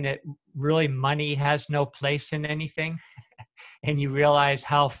you're doing, that really money has no place in anything and you realize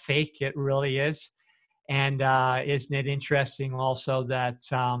how fake it really is. And isn't it interesting also that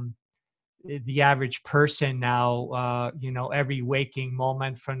the average person now, you know, every waking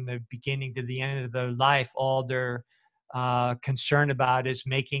moment from the beginning to the end of their life, all they're concerned about is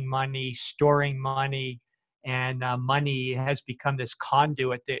making money, storing money, and money has become this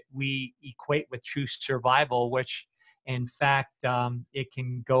conduit that we equate with true survival, which in fact, it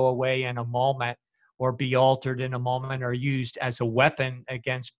can go away in a moment or be altered in a moment or used as a weapon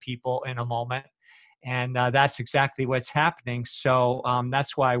against people in a moment. And that's exactly what's happening. So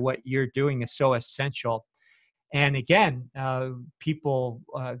that's why what you're doing is so essential. And again, people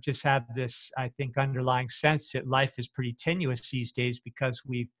just have this, I think, underlying sense that life is pretty tenuous these days because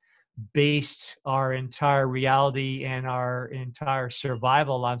we've based our entire reality and our entire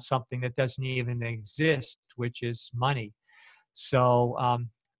survival on something that doesn't even exist, which is money. So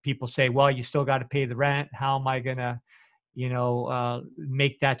people say, well, you still got to pay the rent. How am I going to, you know,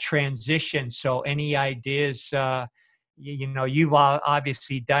 make that transition? So any ideas, you know, you've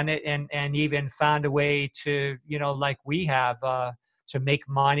obviously done it and even found a way to, you know, like we have, to make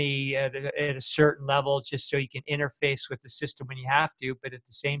money at a certain level just so you can interface with the system when you have to, but at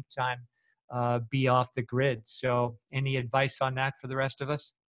the same time, be off the grid. So any advice on that for the rest of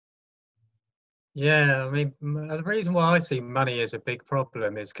us? Yeah, I mean, the reason why I see money as a big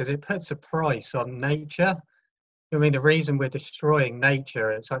problem is because it puts a price on nature. I mean, the reason we're destroying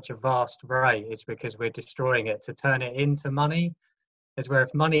nature at such a vast rate is because we're destroying it to turn it into money. Is where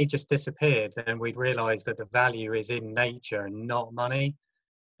if money just disappeared, then we'd realize that the value is in nature and not money.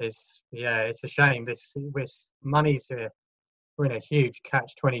 It's a shame. Money's we're in a huge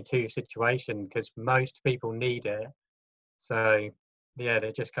catch-22 situation because most people need it. So yeah,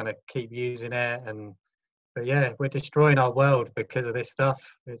 they just kind of keep using it, but yeah, we're destroying our world because of this stuff.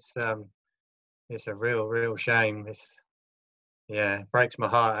 It's a real shame. It breaks my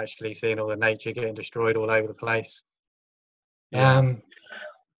heart actually seeing all the nature getting destroyed all over the place. Yeah.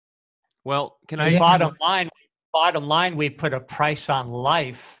 Well, bottom line, we put a price on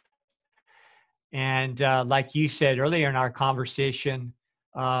life. And like you said earlier in our conversation,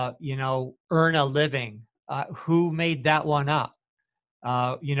 earn a living. Who made that one up?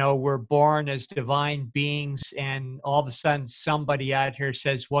 We're born as divine beings, and all of a sudden somebody out here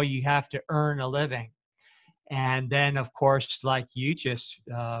says, well, you have to earn a living. And then, of course, like you just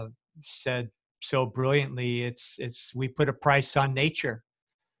said so brilliantly, we put a price on nature,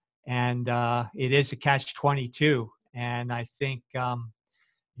 and it is a catch-22. And I think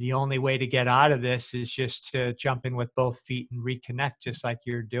the only way to get out of this is just to jump in with both feet and reconnect, just like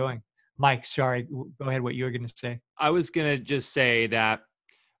you're doing. Mike, sorry, go ahead. What you were going to say? I was going to just say that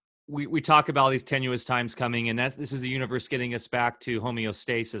we talk about these tenuous times coming, and this is the universe getting us back to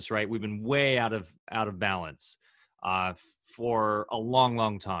homeostasis, right? We've been way out of balance for a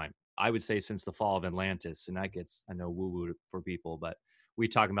long time. I would say since the fall of Atlantis, and that gets, I know, woo-woo for people, but we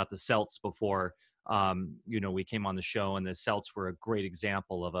talked about the Celts before. We came on the show, and the Celts were a great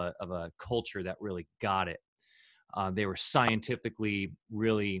example of a culture that really got it. They were scientifically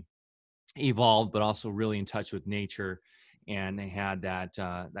really evolved, but also really in touch with nature, and they had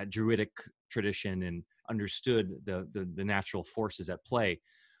that druidic tradition and understood the natural forces at play.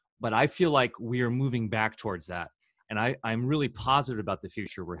 But I feel like we are moving back towards that, and I'm really positive about the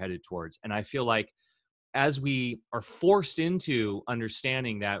future we're headed towards. And I feel like as we are forced into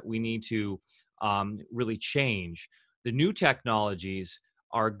understanding that we need to really change, the new technologies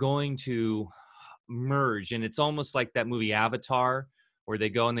are going to merge. And it's almost like that movie Avatar, where they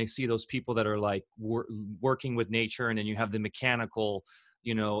go and they see those people that are like working with nature, and then you have the mechanical,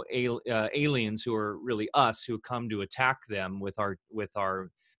 aliens who are really us, who come to attack them with our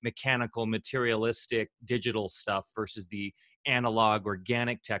mechanical, materialistic, digital stuff versus the analog,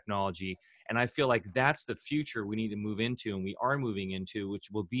 organic technology. And I feel like that's the future we need to move into, and we are moving into, which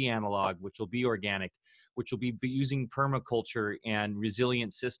will be analog, which will be organic, which will be using permaculture and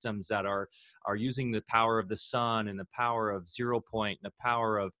resilient systems that are using the power of the sun and the power of zero point and the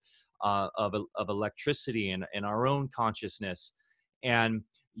power of electricity and our own consciousness. And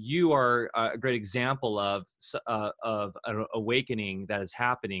you are a great example of an awakening that is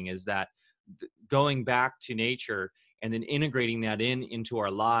happening, is that going back to nature and then integrating that into our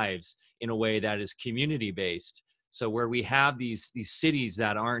lives in a way that is community based. So where we have these cities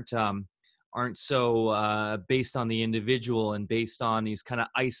that aren't so based on the individual and based on these kind of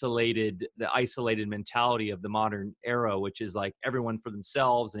isolated mentality of the modern era, which is like everyone for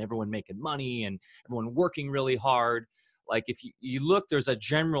themselves and everyone making money and everyone working really hard. Like if you look, there's a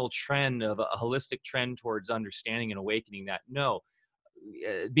general trend of a holistic trend towards understanding and awakening that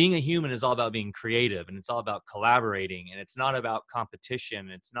being a human is all about being creative, and it's all about collaborating, and it's not about competition.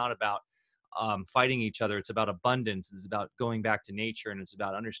 It's not about fighting each other. It's about abundance. It's about going back to nature, and it's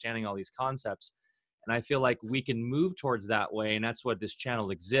about understanding all these concepts. And I feel like we can move towards that way, and that's what this channel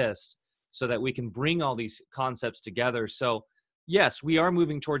exists, so that we can bring all these concepts together. So yes, we are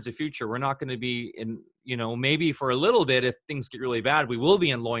moving towards the future. We're not going to be in, maybe for a little bit, if things get really bad, we will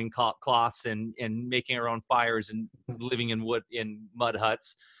be in loincloths and making our own fires and living in mud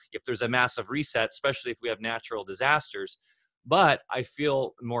huts if there's a massive reset, especially if we have natural disasters. But I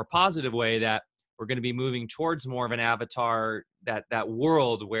feel a more positive way that we're going to be moving towards more of an avatar, that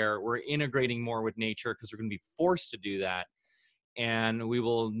world where we're integrating more with nature, because we're going to be forced to do that. And we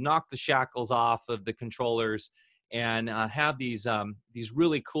will knock the shackles off of the controllers and have these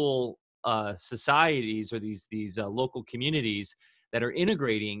really cool societies, or these local communities that are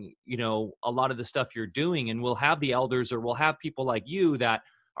integrating, a lot of the stuff you're doing. And we'll have the elders, or we'll have people like you that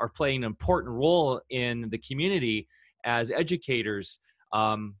are playing an important role in the community as educators,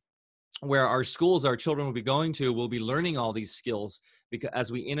 where our schools, our children will be going to, will be learning all these skills, because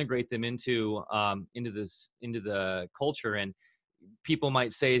as we integrate them into the culture. And people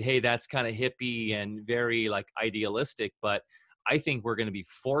might say, hey, that's kind of hippie and very like idealistic, but I think we're going to be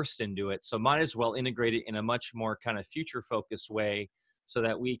forced into it. So might as well integrate it in a much more kind of future focused way, so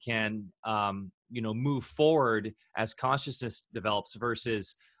that we can, move forward as consciousness develops,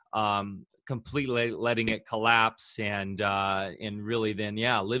 versus completely letting it collapse and really then,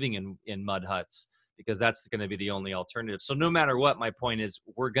 living in mud huts, because that's going to be the only alternative. So no matter what, my point is,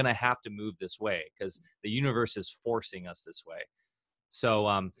 we're going to have to move this way, because the universe is forcing us this way.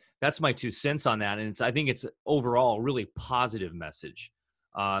 So that's my 2 cents on that. And I think it's overall a really positive message.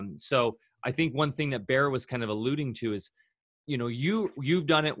 So I think one thing that Bear was kind of alluding to is, you've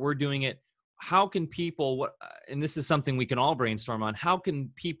done it, we're doing it. How can people, and this is something we can all brainstorm on, how can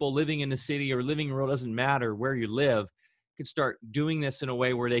people living in the city or living rural, doesn't matter where you live, can start doing this in a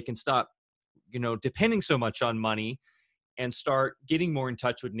way where they can stop, depending so much on money and start getting more in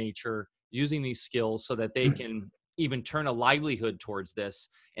touch with nature, using these skills so that they can even turn a livelihood towards this.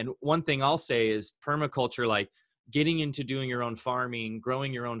 And one thing I'll say is permaculture, like getting into doing your own farming,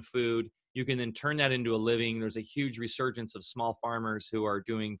 growing your own food, you can then turn that into a living. There's a huge resurgence of small farmers who are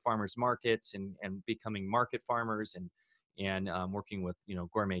doing farmers markets and becoming market farmers and working with,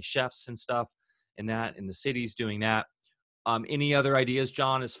 gourmet chefs and stuff and that in the cities doing that. Any other ideas,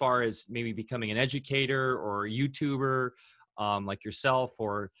 John, as far as maybe becoming an educator or a YouTuber like yourself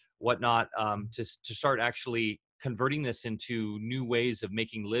or whatnot, to start actually converting this into new ways of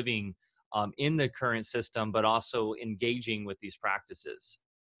making living in the current system, but also engaging with these practices?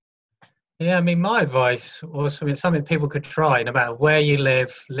 Yeah, I mean, my advice, or something people could try, no matter where you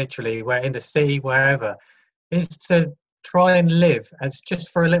live, literally, where in the city, wherever, is to try and live as just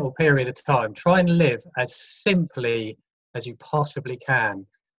for a little period of time. Try and live as simply as you possibly can,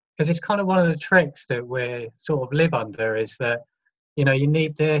 because it's kind of one of the tricks that we sort of live under is that you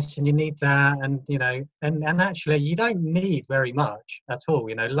need this and you need that, and and actually you don't need very much at all.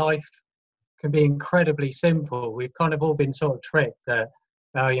 Life can be incredibly simple. We've kind of all been sort of tricked that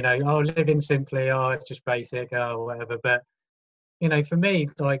living simply, it's just basic, whatever. But for me,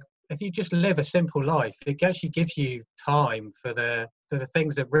 like, if you just live a simple life, it actually gives you time for the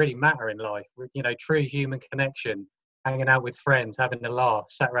things that really matter in life. True human connection, hanging out with friends, having a laugh,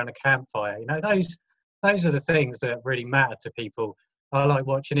 sat around a campfire. Those are the things that really matter to people. I like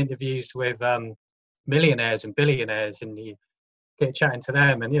watching interviews with millionaires and billionaires, and you get chatting to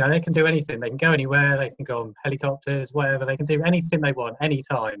them, and they can do anything. They can go anywhere. They can go on helicopters, whatever. They can do anything they want,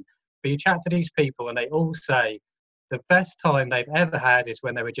 anytime. But you chat to these people, and they all say the best time they've ever had is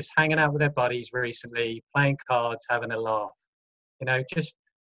when they were just hanging out with their buddies recently, playing cards, having a laugh.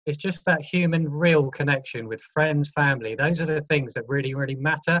 It's just that human, real connection with friends, family. Those are the things that really, really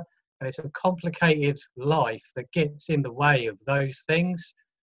matter. And it's a complicated life that gets in the way of those things.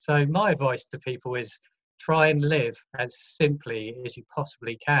 So my advice to people is try and live as simply as you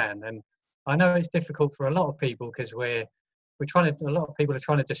possibly can. And I know it's difficult for a lot of people because a lot of people are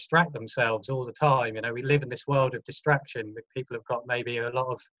trying to distract themselves all the time. We live in this world of distraction. People have got maybe a lot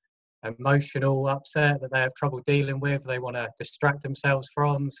of emotional upset that they have trouble dealing with, they want to distract themselves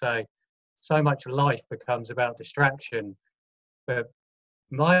from. So much life becomes about distraction. But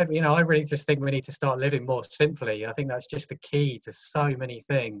I really just think we need to start living more simply. I think that's just the key to so many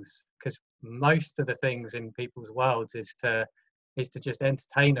things, because most of the things in people's worlds is to just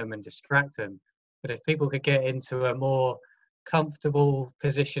entertain them and distract them. But if people could get into a more comfortable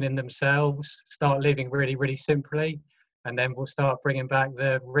position in themselves, start living really, really simply, and then we'll start bringing back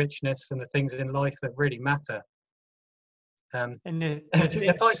the richness and the things in life that really matter.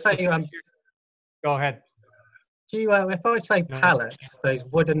 If I say, go ahead. If I say pallets, those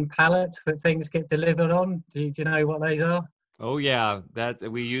wooden pallets that things get delivered on, do you know what those are? Oh yeah, that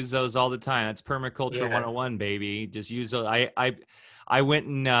we use those all the time. That's permaculture 101, baby. Just use those. I went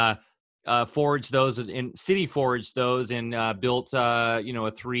and foraged those in city foraged those and built a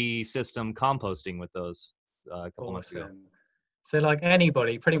 3-system composting with those a couple months ago. So like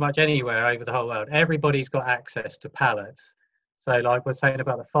anybody, pretty much anywhere over the whole world, everybody's got access to pallets. So like we're saying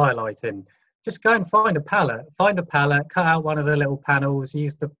about the firelighting, just go and find a pallet, cut out one of the little panels,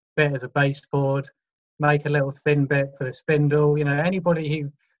 use the bit as a baseboard, make a little thin bit for the spindle. Anybody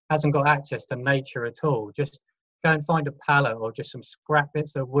who hasn't got access to nature at all, just go and find a pallet or just some scrap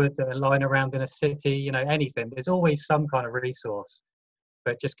bits of wood that are lying around in a city, anything. There's always some kind of resource.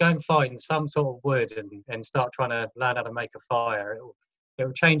 But just go and find some sort of wood and start trying to learn how to make a fire. It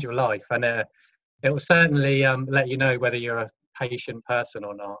will change your life, and it will certainly let you know whether you're a patient person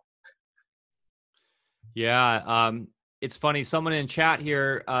or not. Yeah, it's funny. Someone in chat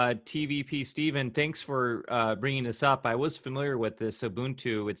here, TVP Steven, thanks for bringing this up. I was familiar with this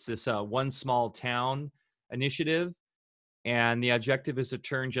Ubuntu. It's this One Small Town initiative, and the objective is to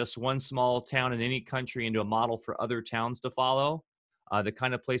turn just one small town in any country into a model for other towns to follow. The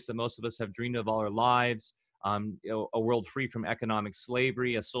kind of place that most of us have dreamed of all our lives, a world free from economic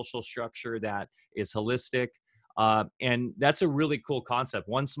slavery, a social structure that is holistic. And that's a really cool concept.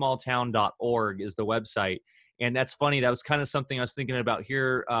 onesmalltown.org is the website. And that's funny. That was kind of something I was thinking about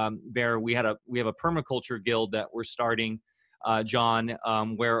here, Bear. We have a permaculture guild that we're starting, John,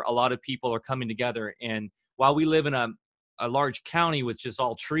 where a lot of people are coming together. And while we live in a large county with just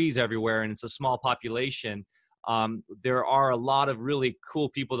all trees everywhere and it's a small population, there are a lot of really cool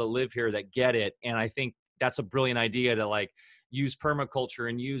people that live here that get it. And I think that's a brilliant idea to like use permaculture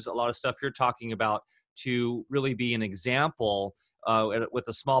and use a lot of stuff you're talking about to really be an example with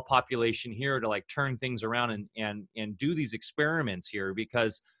a small population here to like turn things around and do these experiments here.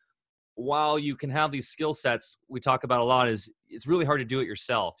 Because while you can have these skill sets we talk about a lot, is it's really hard to do it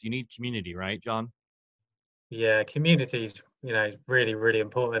yourself. You need community, right, John? Yeah, communities, is really, really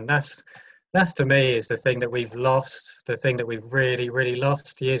important. That's to me is the thing that we've lost, the thing that we've really, really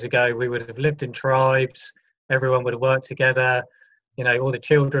lost. Years ago, we would have lived in tribes, everyone would have worked together, all the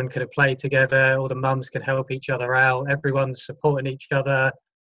children could have played together, all the mums could help each other out, everyone's supporting each other,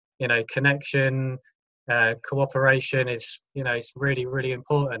 connection, cooperation is really, really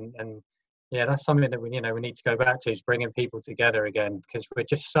important. And yeah, that's something that we need to go back to, is bringing people together again, because we're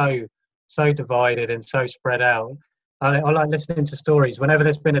just so divided and so spread out. I like listening to stories whenever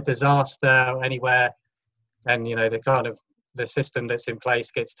there's been a disaster anywhere, and the system that's in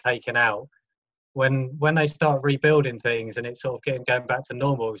place gets taken out. When they start rebuilding things and it's sort of going back to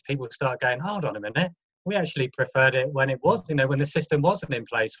normal, people start going, hold on a minute, we actually preferred it when it was, when the system wasn't in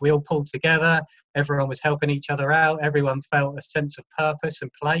place. We all pulled together, everyone was helping each other out, everyone felt a sense of purpose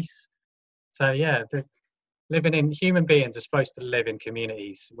and place. So yeah, human beings are supposed to live in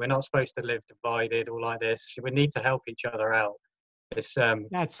communities. We're not supposed to live divided or like this. We need to help each other out. It's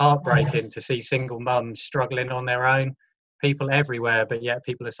heartbreaking to see single mums struggling on their own, people everywhere, but yet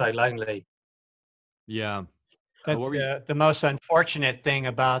people are so lonely. Yeah. That's the most unfortunate thing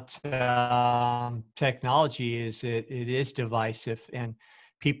about technology is it is divisive, and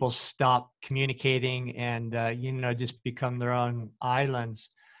people stop communicating and just become their own islands.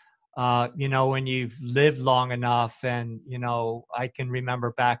 When you've lived long enough, and I can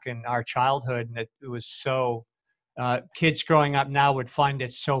remember back in our childhood, and it was so kids growing up now would find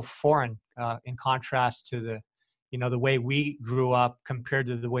it so foreign in contrast to the way we grew up compared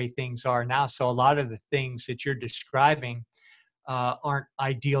to the way things are now. So a lot of the things that you're describing aren't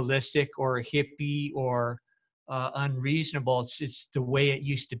idealistic or hippie or unreasonable. It's the way it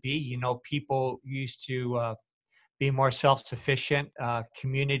used to be. People used to be more self-sufficient.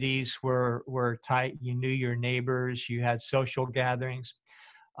 Communities were tight. You knew your neighbors. You had social gatherings.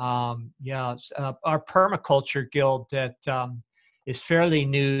 Our permaculture guild that is fairly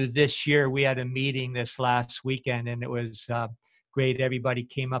new this year. We had a meeting this last weekend, and it was great. Everybody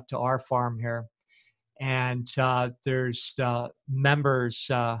came up to our farm here, and there's members.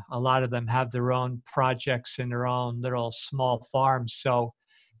 A lot of them have their own projects in their own little small farms. So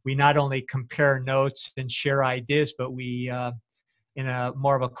we not only compare notes and share ideas, but we, in a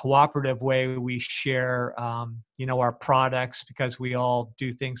more of a cooperative way, we share, our products, because we all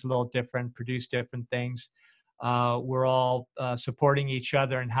do things a little different, produce different things. We're all supporting each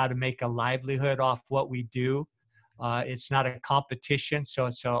other and how to make a livelihood off what we do. It's not a competition, so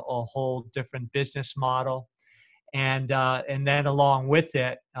it's a whole different business model. And then along with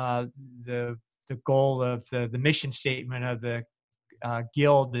it, the goal of the mission statement of the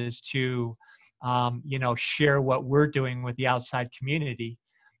guild is to share what we're doing with the outside community,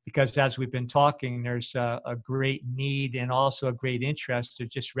 because as we've been talking, there's a great need and also a great interest of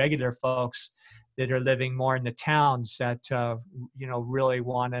just regular folks that are living more in the towns that really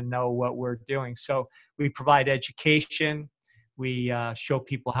want to know what we're doing. So we provide education, we show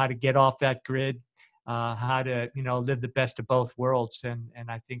people how to get off that grid, how to live the best of both worlds, and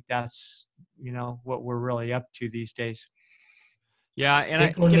I think that's what we're really up to these days. Yeah,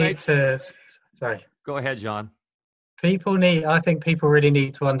 and sorry. Go ahead, John. I think people really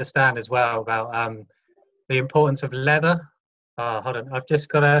need to understand as well about the importance of leather. Hold on, I've just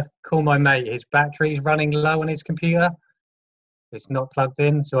got to call my mate. His battery's running low on his computer. It's not plugged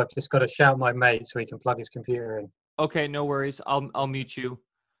in, so I've just got to shout my mate so he can plug his computer in. Okay, no worries. I'll mute you.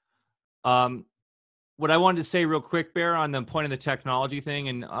 What I wanted to say real quick, Bear, on the point of the technology thing,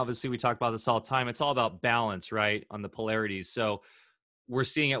 and obviously we talk about this all the time, it's all about balance, right, on the polarities. So we're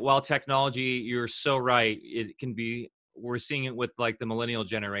seeing it, while technology, you're so right, we're seeing it with like the millennial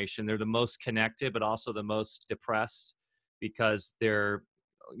generation. They're the most connected, but also the most depressed, because they're,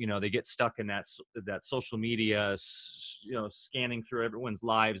 they get stuck in that social media, scanning through everyone's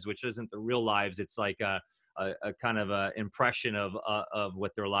lives, which isn't the real lives. It's like a kind of a impression of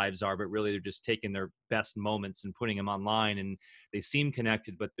what their lives are, but really they're just taking their best moments and putting them online, and they seem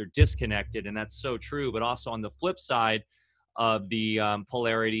connected, but they're disconnected. And that's so true. But also on the flip side, of the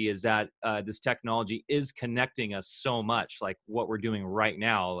polarity is that this technology is connecting us so much, like what we're doing right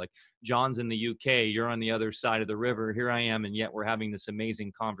now. Like John's in the UK, you're on the other side of the river, here I am, and yet we're having this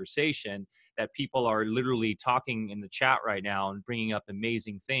amazing conversation that people are literally talking in the chat right now and bringing up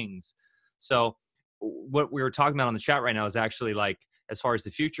amazing things. So what we were talking about on the chat right now is actually like, as far as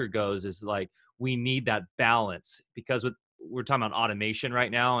the future goes, is like we need that balance, because we're talking about automation right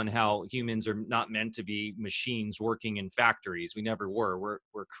now and how humans are not meant to be machines working in factories. We never were.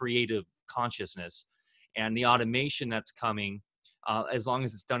 We're creative consciousness, and the automation that's coming, as long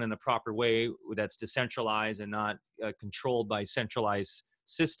as it's done in a proper way, that's decentralized and not controlled by centralized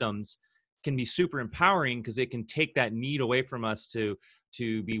systems, can be super empowering, because it can take that need away from us to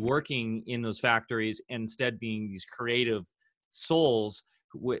be working in those factories and instead being these creative souls.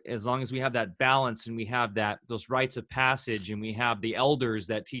 As long as we have that balance and we have those rites of passage, and we have the elders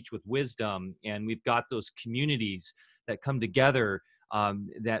that teach with wisdom, and we've got those communities that come together,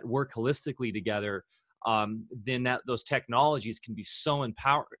 that work holistically together, then those technologies can be so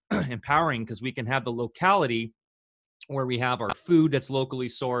empowering, because we can have the locality where we have our food that's locally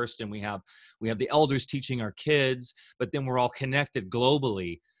sourced, and we have the elders teaching our kids, but then we're all connected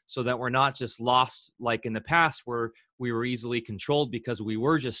globally, so that we're not just lost like in the past, where we were easily controlled because we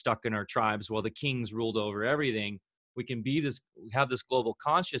were just stuck in our tribes while the kings ruled over everything. We can have this global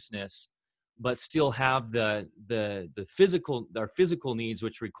consciousness, but still have our physical needs,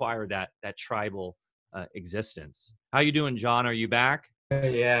 which require that tribal existence. How you doing, John? Are you back?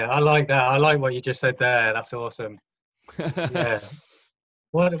 Yeah, I like that. I like what you just said there. That's awesome. Yeah.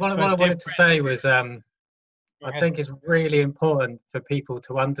 What I wanted to say was, I think it's really important for people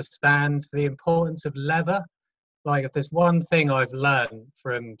to understand the importance of leather. Like, if there's one thing I've learned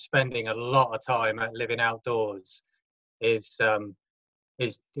from spending a lot of time at living outdoors, is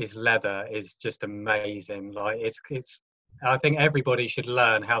leather is just amazing. Like, it's I think everybody should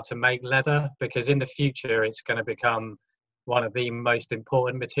learn how to make leather, because in the future it's going to become one of the most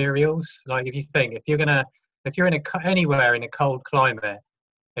important materials. Like, if you think, if you're anywhere in a cold climate,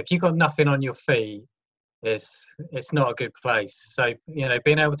 if you've got nothing on your feet, it's not a good place. So,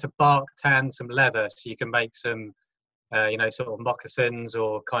 being able to bark tan some leather so you can make some sort of moccasins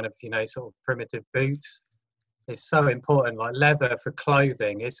or kind of sort of primitive boots is so important. Like, leather for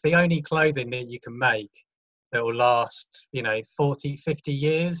clothing, it's the only clothing that you can make that will last 40, 50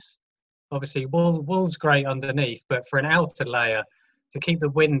 years. Obviously wool's great underneath, but for an outer layer to keep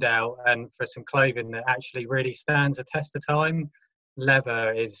the wind out and for some clothing that actually really stands the test of time,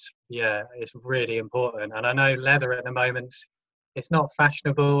 leather is it's really important. And I know leather at the moment, it's not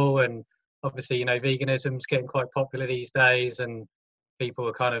fashionable, and obviously veganism's getting quite popular these days, and people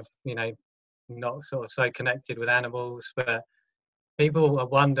are kind of not sort of so connected with animals, but people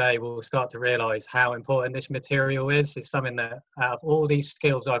one day will start to realize how important this material is. It's something that, out of all these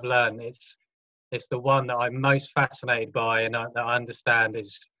skills I've learned, it's the one that I'm most fascinated by, and that I understand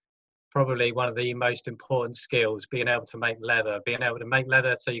is probably one of the most important skills, being able to make leather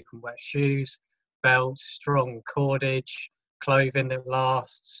so you can wear shoes, belts, strong cordage, clothing that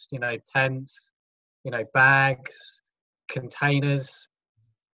lasts, tents, bags, containers.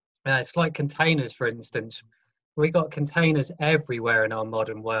 It's like containers, for instance. We got containers everywhere in our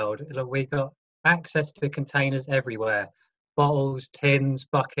modern world. Look, we got access to containers everywhere, bottles, tins,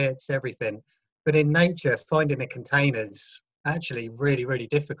 buckets, everything. But in nature, finding a container's actually really, really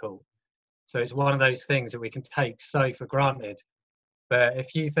difficult. So it's one of those things that we can take so for granted. But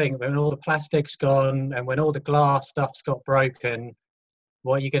if you think, when all the plastic's gone and when all the glass stuff's got broken,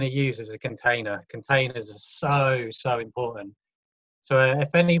 what are you going to use as a container? Containers are so important. So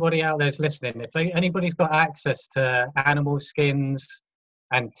if anybody out there's listening, if anybody's got access to animal skins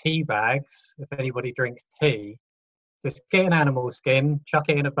and tea bags, if anybody drinks tea, just get an animal skin, chuck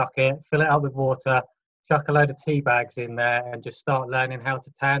it in a bucket, fill it up with water, chuck a load of tea bags in there, and just start learning how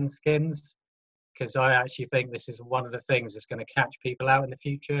to tan skins. Because I actually think this is one of the things that's going to catch people out in the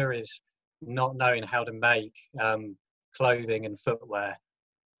future, is not knowing how to make clothing and footwear.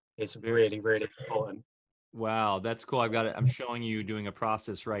 It's really, really important. Wow, that's cool. I've got it. I'm showing you doing a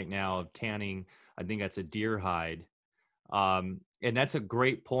process right now of tanning. I think that's a deer hide. And that's a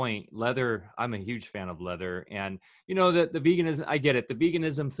great point. Leather, I'm a huge fan of leather. And the veganism, I get it. The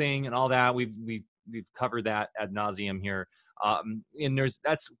veganism thing and all that, we've covered that ad nauseum here. And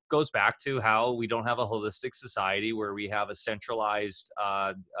that's goes back to how we don't have a holistic society, where we have a centralized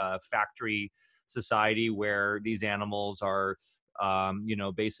factory society where these animals are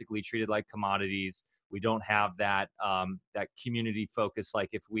basically treated like commodities. We don't have that community focus, like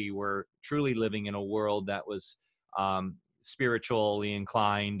if we were truly living in a world that was spiritually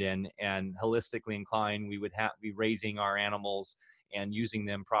inclined and holistically inclined, we would be raising our animals and using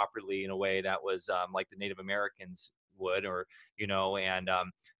them properly in a way that was like the Native Americans would, or and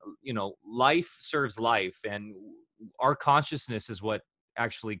life serves life, and our consciousness is what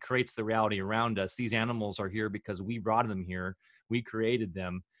actually creates the reality around us. These animals are here because we brought them here, we created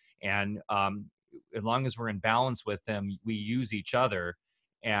them, and as long as we're in balance with them, we use each other,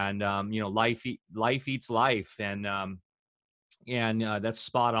 and life eats life, and that's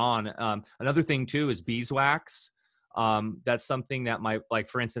spot on. Another thing too is beeswax. That's something that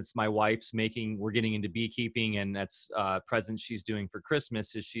for instance, my wife's we're getting into beekeeping, and that's present she's doing for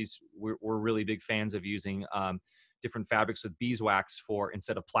Christmas is we're really big fans of using different fabrics with beeswax for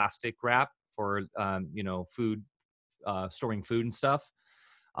instead of plastic wrap for food, storing food and stuff.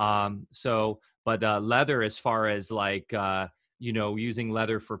 But leather, as far as using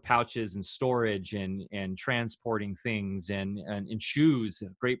leather for pouches and storage and transporting things and shoes,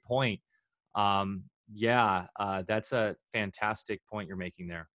 great point. That's a fantastic point you're making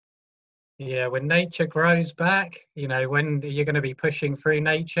there. Yeah, when nature grows back, when you're going to be pushing through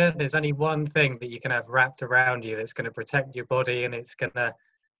nature, there's only one thing that you can have wrapped around you that's going to protect your body and it's going to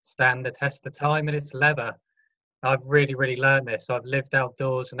stand the test of time, and it's leather. I've really, really learned this. I've lived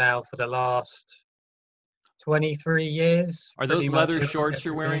outdoors now for the last 23 years. Are those leather shorts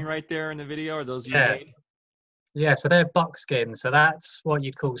you're wearing right there in the video? Are those you made? Yeah, so they're buckskin. So that's what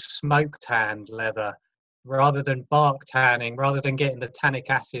you'd call smoke tanned leather. Rather than bark tanning, rather than getting the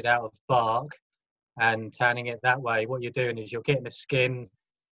tannic acid out of bark and tanning it that way, what you're doing is you're getting the skin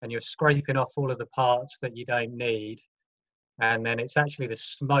and you're scraping off all of the parts that you don't need. And then it's actually the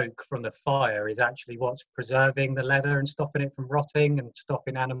smoke from the fire is actually what's preserving the leather and stopping it from rotting and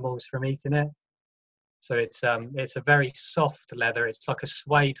stopping animals from eating it. So it's a very soft leather. It's like a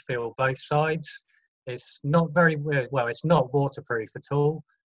suede feel both sides. It's not it's not waterproof at all.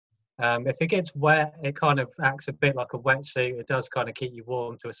 If it gets wet, it kind of acts a bit like a wetsuit. It does kind of keep you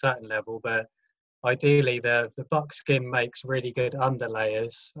warm to a certain level, but ideally the buckskin makes really good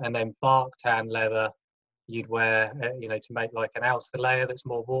underlayers, and then bark tan leather you'd wear, to make like an outer layer that's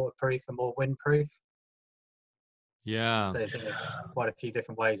more waterproof and more windproof. Yeah. So there's quite a few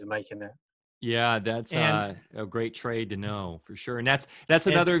different ways of making it. Yeah, that's a great trade to know for sure, and that's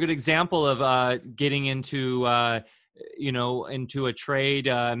another good example of getting into into a trade,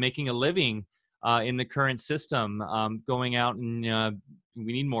 making a living in the current system. Going out and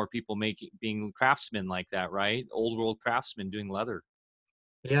we need more people being craftsmen like that, right? Old world craftsmen doing leather.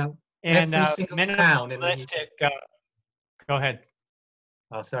 Yeah, and every single town in the go ahead.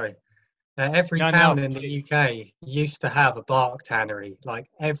 Oh, sorry. Every town in the UK used to have a bark tannery, like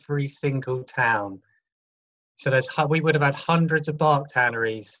every single town. So we would have had hundreds of bark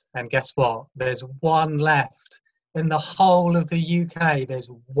tanneries, and guess what? There's one left in the whole of the UK. There's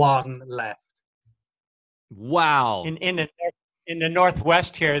one left. Wow. In the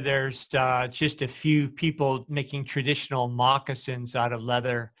Northwest here, there's just a few people making traditional moccasins out of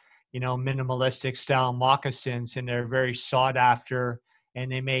leather, minimalistic style moccasins, and they're very sought after,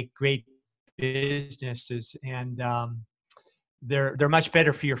 and they make great businesses, and they're much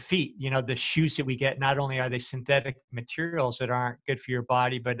better for your feet. The shoes that we get, not only are they synthetic materials that aren't good for your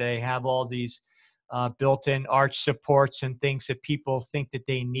body, but they have all these built-in arch supports and things that people think that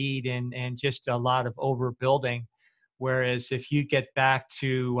they need, and just a lot of overbuilding. Whereas if you get back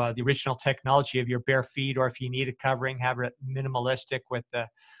to the original technology of your bare feet, or if you need a covering, have it minimalistic with the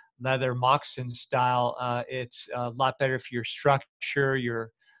leather moccasin style, it's a lot better for your structure,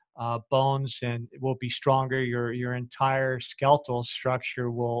 your bones, and it will be stronger. Your entire skeletal structure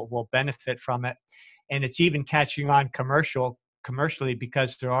will benefit from it, and it's even catching on commercially,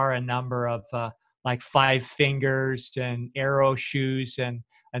 because there are a number of like Five Fingers and Arrow shoes and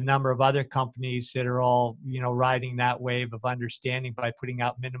a number of other companies that are all riding that wave of understanding by putting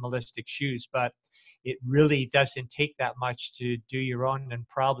out minimalistic shoes. But it really doesn't take that much to do your own, and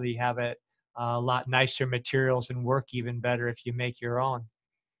probably have it a lot nicer materials and work even better if you make your own.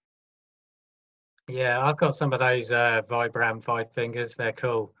 Yeah, I've got some of those Vibram Five Fingers. They're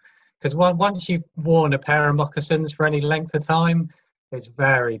cool because once you've worn a pair of moccasins for any length of time, it's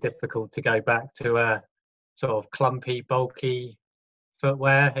very difficult to go back to a sort of clumpy, bulky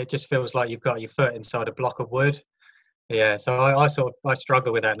footwear. It just feels like you've got your foot inside a block of wood. Yeah, so I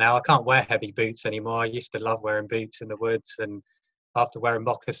struggle with that now. I can't wear heavy boots anymore. I used to love wearing boots in the woods, and after wearing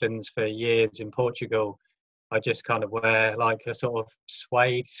moccasins for years in Portugal, I just kind of wear like a sort of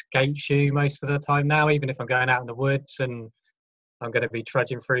suede skate shoe most of the time now, even if I'm going out in the woods and I'm going to be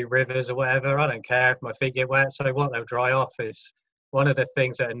trudging through rivers or whatever. I don't care if my feet get wet. So what, they'll dry off. Is one of the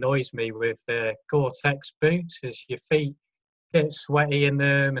things that annoys me with the Gore-Tex boots is your feet get sweaty in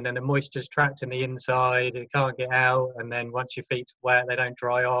them, and then the moisture's trapped in the inside, it can't get out, and then once your feet's wet, they don't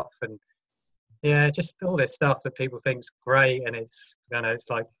dry off, and yeah, just all this stuff that people think's great, and it's, you know, it's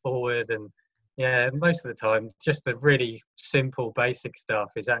like forward, and yeah, most of the time, just the really simple, basic stuff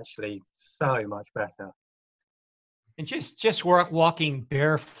is actually so much better. And just walking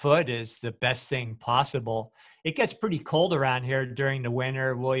barefoot is the best thing possible. It gets pretty cold around here during the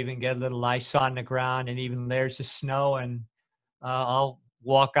winter. We'll even get a little ice on the ground and even layers of snow. And I'll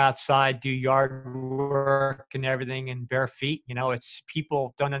walk outside, do yard work and everything in bare feet. You know, it's,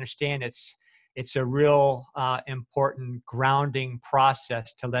 people don't understand. It's a real important grounding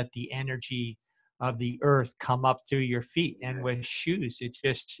process to let the energy of the earth come up through your feet. And with shoes,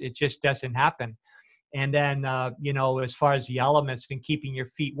 it just doesn't happen. And then, you know, as far as the elements and keeping your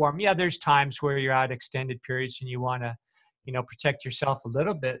feet warm, yeah, there's times where you're out extended periods and you want to, you know, protect yourself a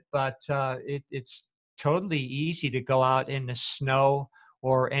little bit, but it's totally easy to go out in the snow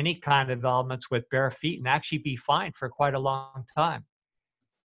or any kind of elements with bare feet and actually be fine for quite a long time.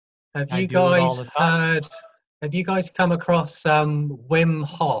 Have I you do it all guys the time. heard? Have you guys come across Wim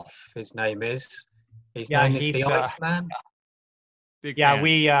Hof? His name is. He's Yeah, known as the he's, Iceman. Big yeah,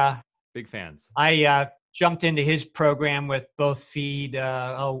 fans. Big fans. I jumped into his program with both feet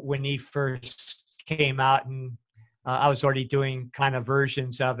when he first came out, and I was already doing kind of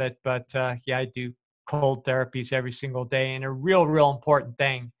versions of it. But yeah, I do cold therapies every single day, and a real important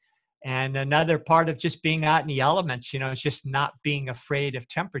thing. And another part of just being out in the elements, you know, is just not being afraid of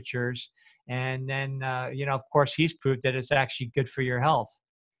temperatures. And then, you know, of course, he's proved that it's actually good for your health.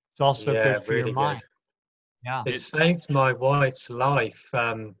 It's also Yeah, good for your really good. mind. Yeah. It saved my wife's life.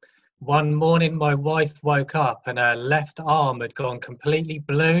 One morning, my wife woke up and her left arm had gone completely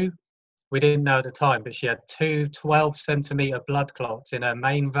blue. We didn't know at the time, but she had two 12-centimeter blood clots in her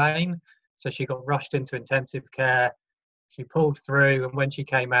main vein. So she got rushed into intensive care. She pulled through, and when she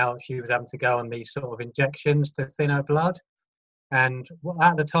came out, she was having to go on these sort of injections to thin her blood. And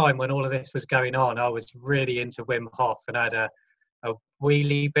at the time when all of this was going on, I was really into Wim Hof, and I had a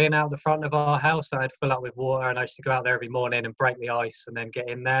wheelie bin out the front of our house that I'd fill up with water, and I used to go out there every morning and break the ice and then get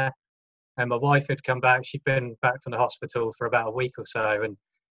in there. And my wife had come back. She'd been back from the hospital for about a week or so, and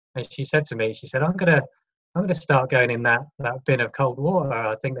she said to me, she said, I'm gonna start going in that bin of cold water.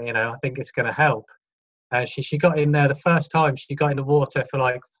 I think that, you know, I think it's gonna help. And she got in there the first time. She got in the water for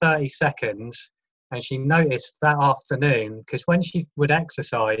like 30 seconds, and she noticed that afternoon, because when she would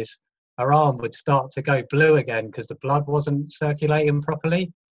exercise, her arm would start to go blue again because the blood wasn't circulating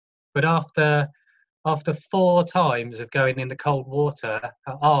properly. But after 4 times of going in the cold water,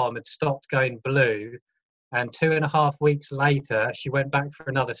 her arm had stopped going blue. And 2.5 weeks later, she went back for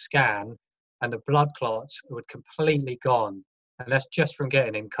another scan, and the blood clots were completely gone. And that's just from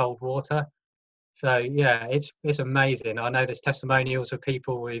getting in cold water. So yeah, it's amazing. I know there's testimonials of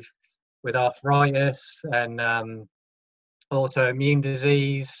people with arthritis and autoimmune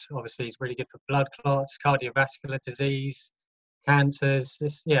disease. Obviously, it's really good for blood clots, cardiovascular disease, cancers.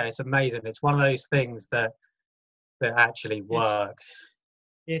 It's amazing. It's one of those things that actually It's works.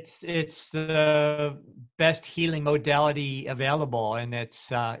 it's the best healing modality available, and it's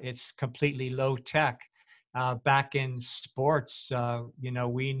completely low tech. Back in sports, you know,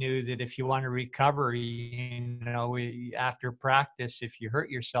 we knew that if you want to recover, you know, after practice, if you hurt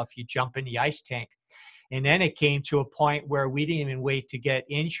yourself, you jump in the ice tank. And then it came to a point where we didn't even wait to get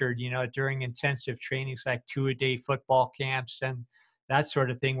injured, you know, during intensive trainings like 2-a-day football camps and that sort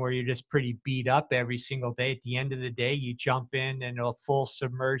of thing, where you're just pretty beat up every single day. At the end of the day, you jump in a full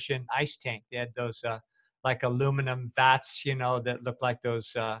submersion ice tank. They had those like aluminum vats, you know, that look like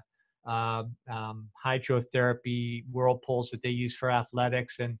those hydrotherapy whirlpools that they use for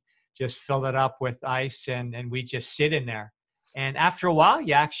athletics, and just fill it up with ice, and we just sit in there. And after a while,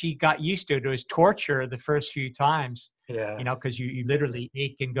 you actually got used to it. It was torture the first few times, Yeah. you know, because you literally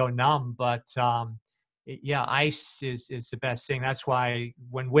ache and go numb. But yeah, ice is the best thing. That's why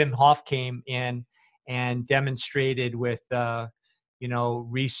when Wim Hof came in and demonstrated with, you know,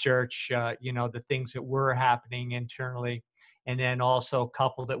 research, you know, the things that were happening internally, and then also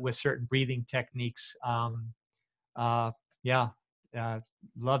coupled it with certain breathing techniques. Uh, yeah,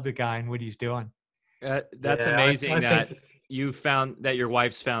 love the guy and what he's doing. That's Yeah, amazing I that think you found that your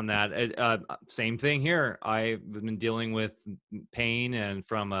wife's found that. Same thing here. I've been dealing with pain and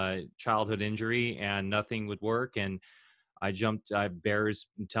from a childhood injury, and nothing would work. And Bears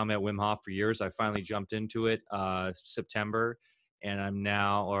tell me at Wim Hof for years. I finally jumped into it September, and I'm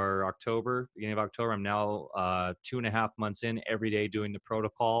now, or October, beginning of October, I'm now 2.5 months in, every day doing the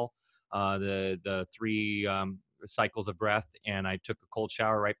protocol, the 3 cycles of breath. And I took a cold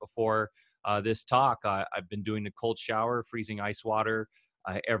shower right before this talk. I've been doing a cold shower, freezing ice water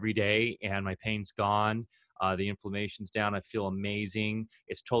every day, and my pain's gone. The inflammation's down. I feel amazing.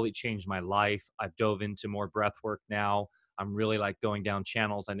 It's totally changed my life. I've dove into more breath work now. I'm really like going down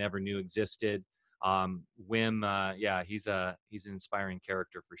channels I never knew existed. Wim, yeah, he's an inspiring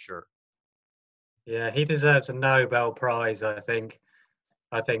character for sure. Yeah, he deserves a Nobel Prize, I think.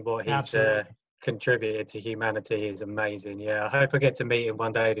 I think what he's contributed to humanity is amazing. Yeah, I hope I get to meet him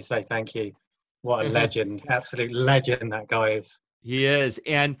one day to say thank you. What a legend, absolute legend that guy is. He is.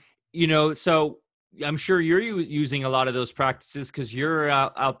 And, so I'm sure you're using a lot of those practices because you're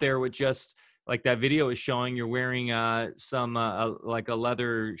out there with just like that video is showing, you're wearing some like a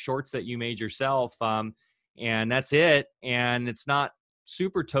leather shorts that you made yourself. And that's it. And it's not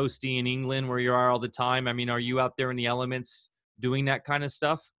super toasty in England where you are all the time. I mean, are you out there in the elements doing that kind of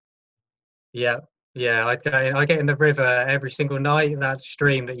stuff? Yeah, yeah. I get in the river every single night. That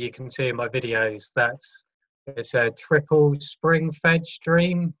stream that you can see in my videos, it's a triple spring fed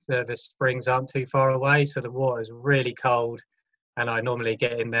stream. The springs aren't too far away, so the water's really cold. And I normally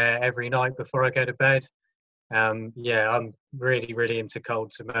get in there every night before I go to bed. Yeah, I'm really, really into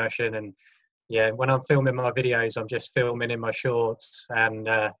cold submersion. And yeah, when I'm filming my videos, I'm just filming in my shorts, and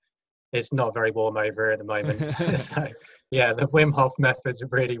it's not very warm over here at the moment. So yeah, the Wim Hof methods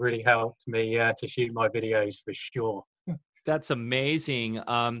really, really helped me to shoot my videos for sure. That's amazing.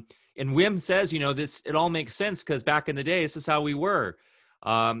 And Wim says, it all makes sense because back in the day, this is how we were.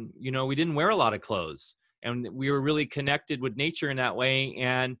 We didn't wear a lot of clothes, and we were really connected with nature in that way.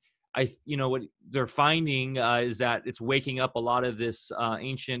 And what they're finding is that it's waking up a lot of this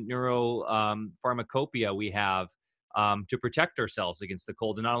ancient neuro pharmacopoeia we have to protect ourselves against the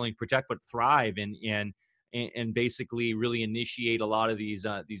cold, and not only protect but thrive and basically really initiate a lot of these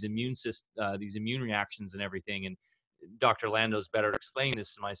immune reactions and everything. And Dr. Lando's better at explaining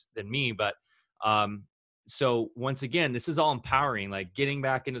this than me, but so once again, this is all empowering, like getting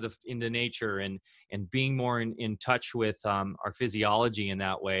back into nature and being more in touch with our physiology in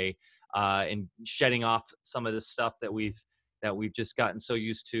that way, and shedding off some of the stuff that we've just gotten so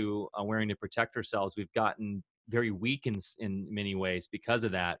used to wearing to protect ourselves. We've gotten very weak in many ways because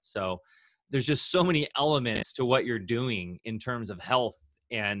of that. So there's just so many elements to what you're doing in terms of health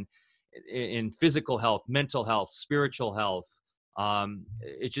and in physical health, mental health, spiritual health.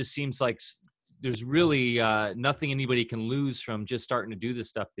 It just seems like there's really nothing anybody can lose from just starting to do the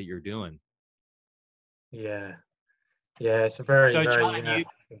stuff that you're doing. Yeah, it's a very, so very John,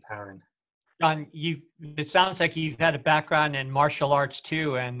 empowering. John, it sounds like you've had a background in martial arts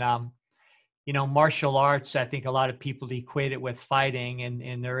too, and martial arts, I think a lot of people equate it with fighting,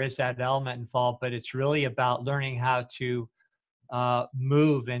 and there is that element involved, but it's really about learning how to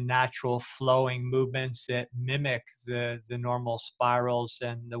move in natural flowing movements that mimic the normal spirals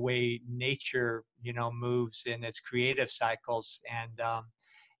and the way nature moves in its creative cycles,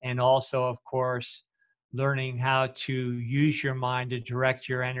 and also of course learning how to use your mind to direct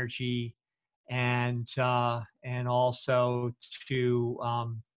your energy, and also to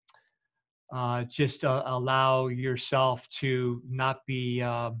just allow yourself to not be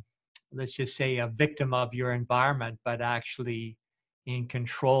let's just say a victim of your environment, but actually in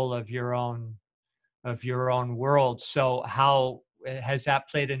control of your own world. So how has that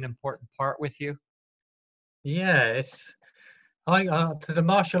played an important part with you? Yeah, to the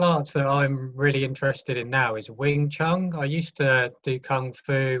martial arts that I'm really interested in now is Wing Chun. I used to do kung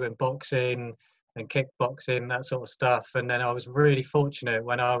fu and boxing and kickboxing, that sort of stuff. And then I was really fortunate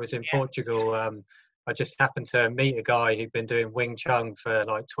when I was in Portugal. I just happened to meet a guy who'd been doing Wing Chun for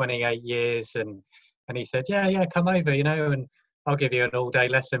like 28 years, and he said, yeah, come over, and I'll give you an all-day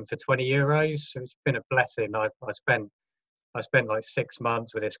lesson for €20. So it's been a blessing. I spent like 6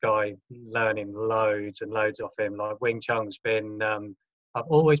 months with this guy learning loads and loads off him. Like Wing Chun's been, I've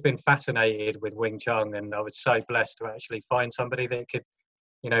always been fascinated with Wing Chun, and I was so blessed to actually find somebody that could,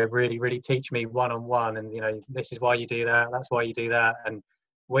 really, really teach me one-on-one. And, this is why you do that, that's why you do that. And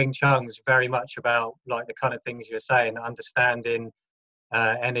Wing Chun's very much about like the kind of things you're saying, understanding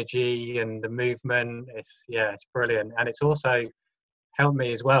energy and the movement. It's brilliant. And it's also helped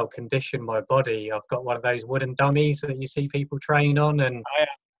me as well condition my body. I've got one of those wooden dummies that you see people train on, and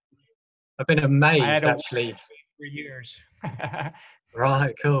I've been amazed actually for years.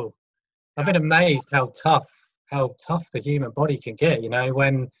 Right, cool. I've been amazed how tough the human body can get,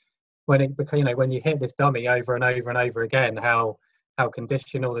 when you hit this dummy over and over and over again, how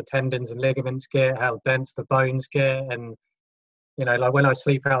conditioned all the tendons and ligaments get, how dense the bones get. And like when I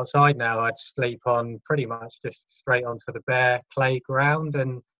sleep outside now, I'd sleep on pretty much just straight onto the bare clay ground,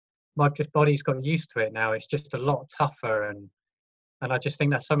 and my body's got used to it now. It's just a lot tougher, and And I just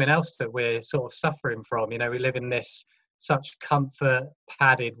think that's something else that we're sort of suffering from. You know, we live in this such comfort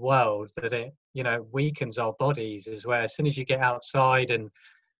padded world that it, you know, weakens our bodies. As well, as soon as you get outside and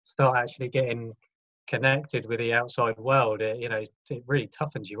start actually getting connected with the outside world, it, you know, it really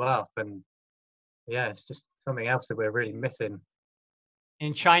toughens you up. And yeah, it's just something else that we're really missing.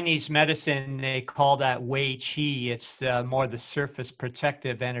 In Chinese medicine, they call that Wei Qi. It's more the surface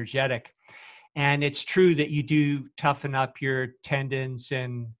protective energetic. And it's true that you do toughen up your tendons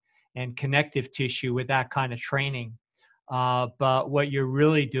and connective tissue with that kind of training. But what you're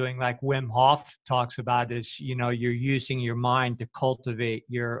really doing, like Wim Hof talks about, is, you know, you're using your mind to cultivate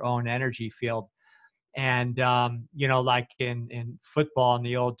your own energy field. And, you know, like in football in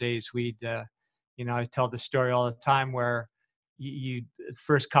the old days, we'd, you know, I tell the story all the time where you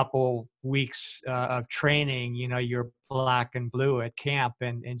first couple weeks of training, you know, you're black and blue at camp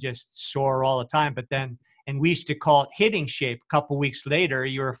and just sore all the time. But then, and we used to call it hitting shape. A couple weeks later,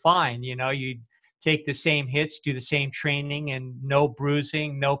 you were fine. You know, you'd take the same hits, do the same training, and no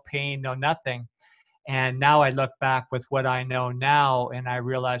bruising, no pain, no nothing. And now I look back with what I know now, and I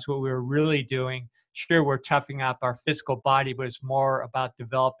realize what we were really doing. Sure, we're toughing up our physical body, but it's more about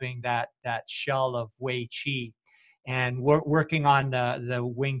developing that shell of Wei Qi. And we're working on the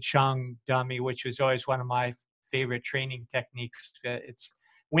Wing Chun dummy, which was always one of my favorite training techniques. It's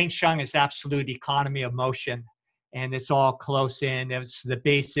Wing Chun is absolute economy of motion, and it's all close in. It's the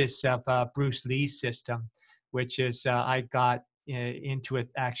basis of Bruce Lee's system, which is I got into it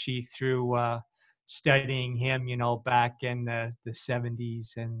actually through studying him, you know, back in the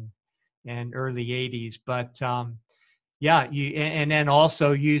 70s and early 80s. But yeah, and then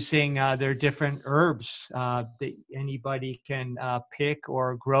also using their different herbs that anybody can pick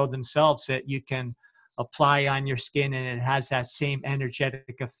or grow themselves that you can apply on your skin, and it has that same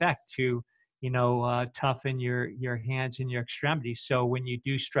energetic effect to, you know, toughen your hands and your extremities. So when you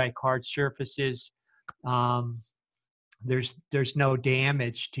do strike hard surfaces, there's no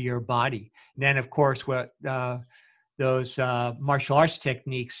damage to your body. And then, of course, what those martial arts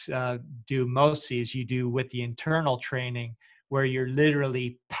techniques do mostly is you do with the internal training, where you're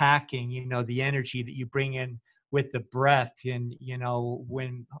literally packing, you know, the energy that you bring in with the breath. And, you know,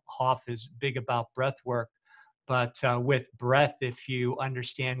 when Hoff is big about breath work, but with breath, if you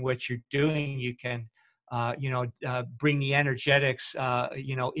understand what you're doing, you can, you know, bring the energetics,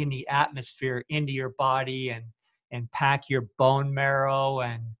 you know, in the atmosphere into your body and pack your bone marrow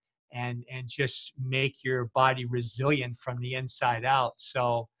and just make your body resilient from the inside out.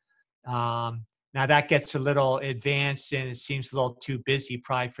 So now that gets a little advanced and it seems a little too busy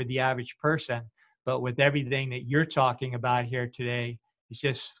probably for the average person. But with everything that you're talking about here today, it's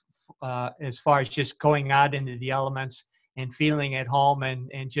just as far as just going out into the elements and feeling at home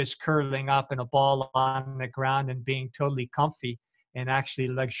and just curling up in a ball on the ground and being totally comfy and actually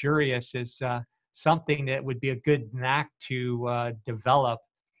luxurious is something that would be a good knack to develop.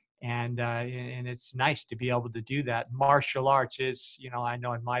 And it's nice to be able to do that. Martial arts is, you know, I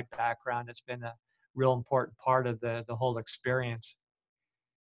know in my background, it's been a real important part of the whole experience.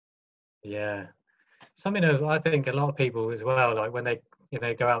 Yeah, something that I think a lot of people as well, like when they, you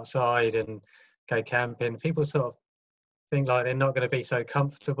know, go outside and go camping, people sort of think like they're not going to be so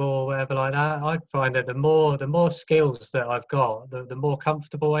comfortable or whatever like that. I find that the more skills that I've got, the more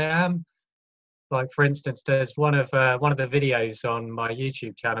comfortable I am. Like, for instance, there's one of the videos on my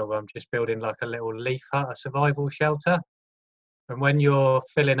YouTube channel where I'm just building like a little leaf hut, a survival shelter. And when you're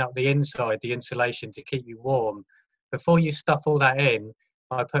filling up the inside, the insulation to keep you warm, before you stuff all that in,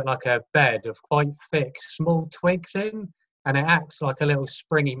 I put like a bed of quite thick, small twigs in, and it acts like a little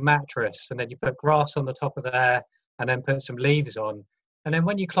springy mattress. And then you put grass on the top of there, and then put some leaves on. And then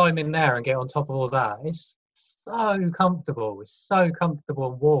when you climb in there and get on top of all that, it's so comfortable. It's so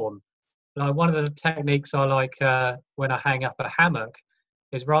comfortable and warm. Like, one of the techniques I like when I hang up a hammock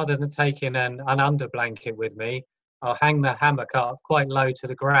is, rather than taking an under blanket with me, I'll hang the hammock up quite low to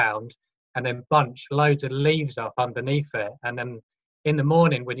the ground and then bunch loads of leaves up underneath it. And then in the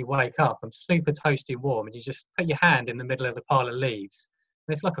morning when you wake up, I'm super toasty warm, and you just put your hand in the middle of the pile of leaves.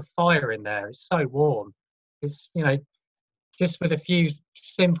 And it's like a fire in there. It's so warm. It's, you know, just with a few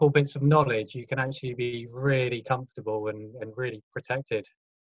simple bits of knowledge, you can actually be really comfortable and really protected.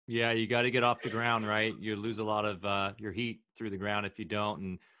 Yeah, you got to get off the ground, right? You lose a lot of your heat through the ground if you don't.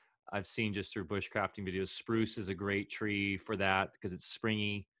 And I've seen just through bushcrafting videos, spruce is a great tree for that because it's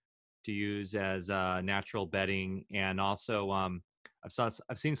springy to use as natural bedding. And also,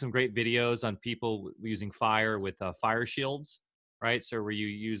 I've seen some great videos on people using fire with fire shields, right? So where you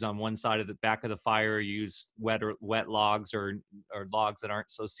use on one side of the back of the fire, you use wet logs or logs that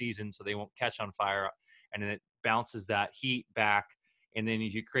aren't so seasoned so they won't catch on fire, and then it bounces that heat back and then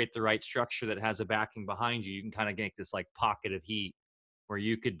if you create the right structure that has a backing behind you, you can kind of get this like pocket of heat where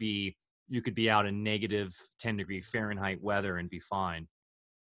you could be out in negative 10 degree Fahrenheit weather and be fine.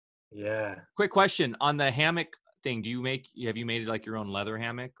 Yeah. Quick question on the hammock thing. Have you made like your own leather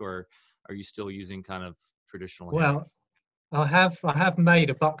hammock, or are you still using kind of traditional hammock? Well, I have made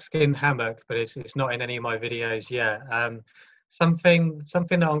a buckskin hammock, but it's not in any of my videos yet. Something that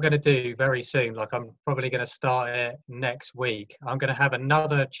I'm going to do very soon, like I'm probably going to start it next week. I'm going to have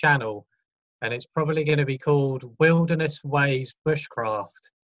another channel, and it's probably going to be called Wilderness Ways Bushcraft,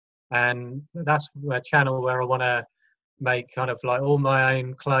 and that's a channel where I want to make kind of like all my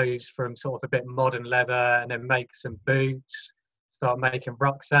own clothes from sort of a bit modern leather, and then make some boots, start making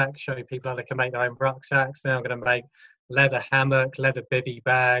rucksacks, show people how they can make their own rucksacks. Then I'm going to make leather hammock, leather bivy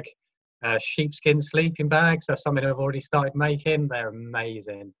bag, sheepskin sleeping bags. That's something I've already started making. They're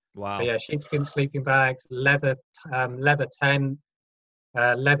amazing. Wow. But yeah, sheepskin sleeping bags, leather tent,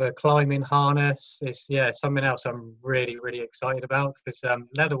 leather climbing harness. It's something else I'm really, really excited about, because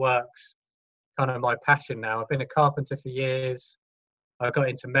leatherwork's kind of my passion now. I've been a carpenter for years. I got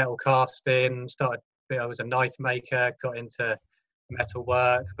into metal casting, I was a knife maker, got into metal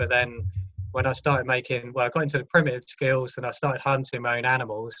work, but then when I started I got into the primitive skills and I started hunting my own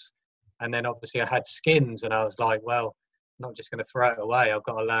animals. And then obviously I had skins, and I was like, well, I'm not just going to throw it away. I've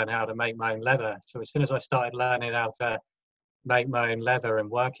got to learn how to make my own leather. So as soon as I started learning how to make my own leather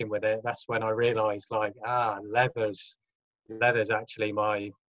and working with it, that's when I realized like, leather's actually my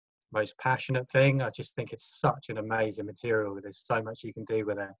most passionate thing. I just think it's such an amazing material. There's so much you can do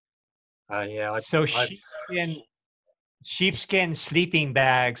with it. So sheepskin sleeping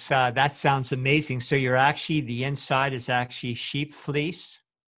bags, that sounds amazing. So the inside is actually sheep fleece?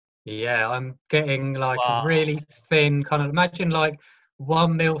 Yeah, I'm getting like Wow. really thin, kind of imagine like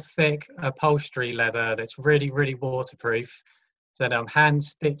 1 mil thick upholstery leather that's really, really waterproof. So then I'm hand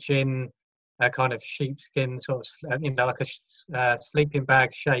stitching a kind of sheepskin sort of, like a sleeping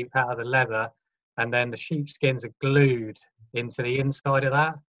bag shape out of the leather. And then the sheepskins are glued into the inside of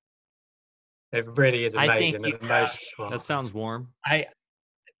that. It really is I think amazing. That sounds warm.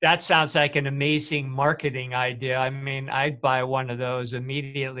 that sounds like an amazing marketing idea. I mean, I'd buy one of those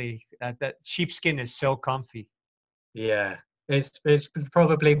immediately. That sheepskin is so comfy. Yeah, it's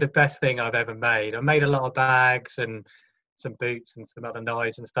probably the best thing I've ever made. I made a lot of bags and some boots and some other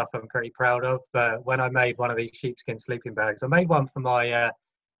knives and stuff I'm pretty proud of. But when I made one of these sheepskin sleeping bags, I made one for my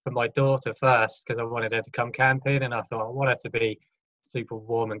daughter first, because I wanted her to come camping, and I thought I want her to be super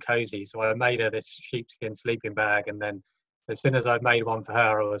warm and cozy. So I made her this sheepskin sleeping bag, and then as soon as I made one for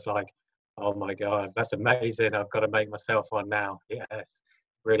her, I was like, oh my god, that's amazing! I've got to make myself one now. Yeah, it's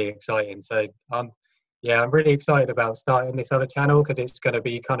really exciting. So I'm really excited about starting this other channel, because it's going to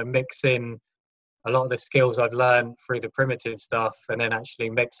be kind of mixing a lot of the skills I've learned through the primitive stuff, and then actually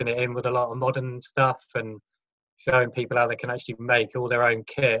mixing it in with a lot of modern stuff, and showing people how they can actually make all their own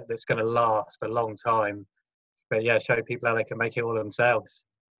kit that's going to last a long time. But yeah, show people how they can make it all themselves.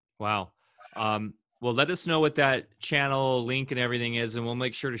 Wow. Well, let us know what that channel link and everything is, and we'll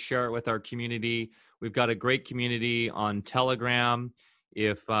make sure to share it with our community. We've got a great community on Telegram.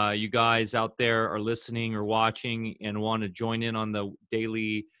 If you guys out there are listening or watching and want to join in on the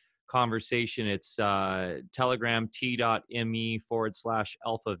daily conversation, it's Telegram t.me/Alpha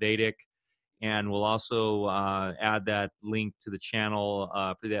Vedic. And we'll also add that link to the channel,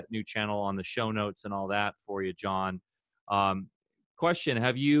 for that new channel on the show notes and all that for you, John. Question,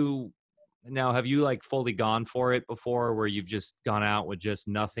 have you like fully gone for it before, where you've just gone out with just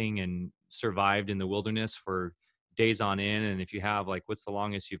nothing and survived in the wilderness for days on end? And if you have, like, what's the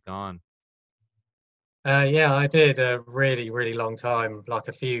longest you've gone? Yeah, I did a really, really long time, like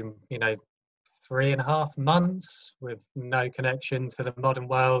a few, 3.5 months with no connection to the modern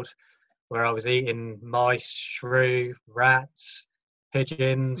world, where I was eating mice, shrew, rats,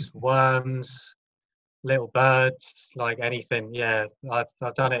 pigeons, worms, little birds, like anything. Yeah, I've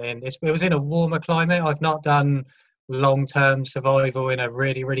done it it was in a warmer climate. I've not done long-term survival in a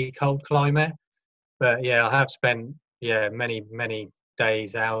really, really cold climate, but yeah, I have spent many, many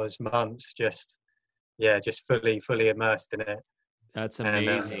days, hours, months just fully immersed in it. That's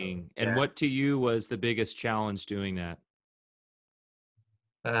amazing. And what to you was the biggest challenge doing that?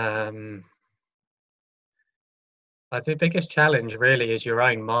 The biggest challenge really is your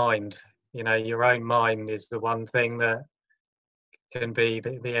own mind. Your own mind is the one thing that can be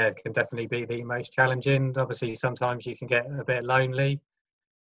can definitely be the most challenging. Obviously, sometimes you can get a bit lonely.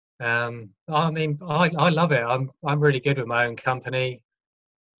 I mean, I love it. I'm really good with my own company.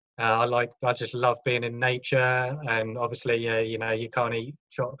 I just love being in nature, and obviously, you know, you can't eat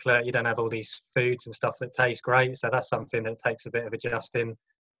chocolate. You don't have all these foods and stuff that taste great. So that's something that takes a bit of adjusting.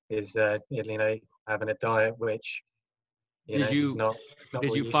 Is you know, having a diet which, you know, Did is you not did what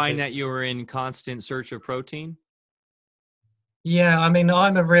we you used find to. that you were in constant search of protein? Yeah, I mean,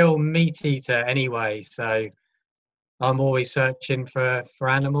 I'm a real meat eater anyway, so I'm always searching for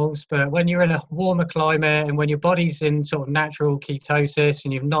animals. But when you're in a warmer climate and when your body's in sort of natural ketosis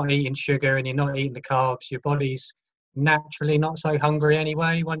and you're not eating sugar and you're not eating the carbs, your body's naturally not so hungry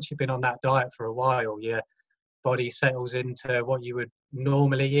anyway. Once you've been on that diet for a while, your body settles into what you would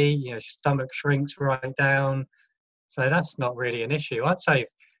normally eat. You know, stomach shrinks right down. So that's not really an issue. I'd say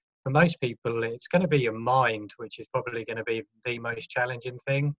for most people, it's going to be your mind, which is probably going to be the most challenging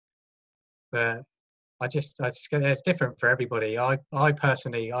thing. But it's different for everybody. I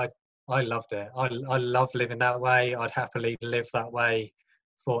personally, I loved it. I love living that way. I'd happily live that way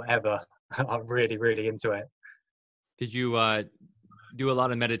forever. I'm really, really into it. Did you do a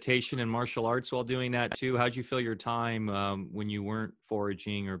lot of meditation and martial arts while doing that too? How'd you fill your time when you weren't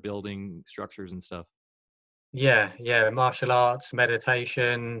foraging or building structures and stuff? Yeah, yeah. Martial arts,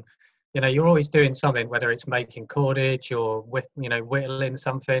 meditation. You know, you're always doing something, whether it's making cordage or you know, whittling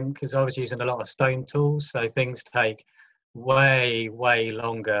something. Because I was using a lot of stone tools, so things take way, way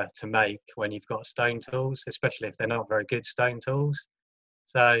longer to make when you've got stone tools, especially if they're not very good stone tools.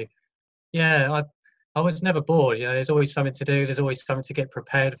 So yeah, I was never bored. You know, there's always something to do. There's always something to get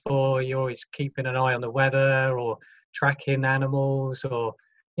prepared for. You're always keeping an eye on the weather or tracking animals, or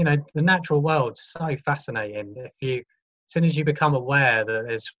you know, the natural world's so fascinating. As soon as you become aware that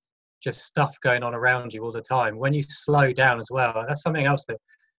there's just stuff going on around you all the time, when you slow down as well, that's something else that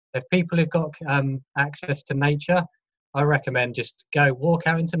if people who've got access to nature, I recommend just go walk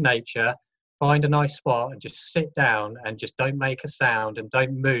out into nature, find a nice spot, and just sit down and just don't make a sound and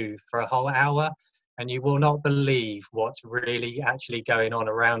don't move for a whole hour. And you will not believe what's really actually going on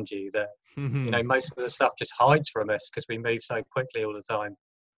around you. That, you know, most of the stuff just hides from us because we move so quickly all the time.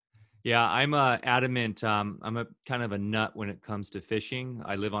 Yeah, I'm adamant. I'm a kind of a nut when it comes to fishing.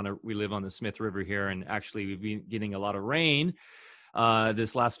 We live on the Smith River here, and actually we've been getting a lot of rain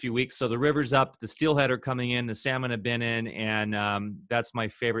this last few weeks. So the river's up, the steelhead are coming in, the salmon have been in, and that's my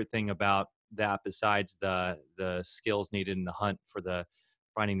favorite thing about that. Besides the skills needed in the hunt for the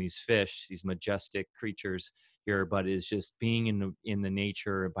finding these fish, these majestic creatures here, but is just being in the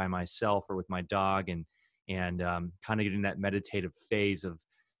nature by myself or with my dog, and kind of getting that meditative phase of,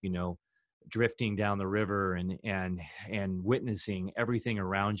 you know, drifting down the river and witnessing everything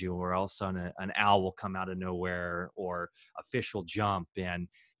around you, or else an owl will come out of nowhere or a fish will jump, and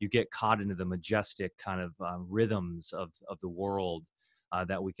you get caught into the majestic kind of rhythms of the world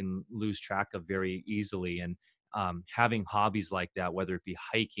that we can lose track of very easily. And having hobbies like that, whether it be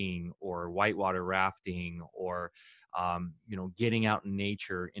hiking or whitewater rafting or you know, getting out in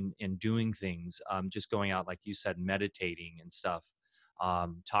nature and doing things, just going out, like you said, meditating and stuff.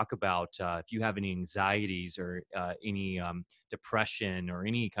 Talk about if you have any anxieties or any depression or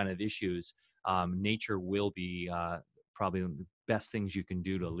any kind of issues, nature will be probably the best things you can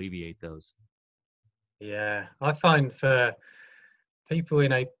do to alleviate those. Yeah, I find for people, you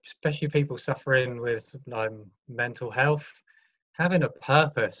know, especially people suffering with mental health, having a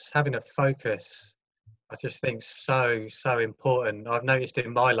purpose, having a focus, I just think so important. I've noticed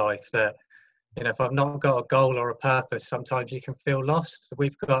in my life that, you know, if I've not got a goal or a purpose, sometimes you can feel lost.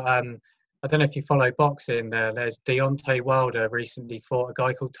 We've got I don't know if you follow boxing. There's Deontay Wilder recently fought a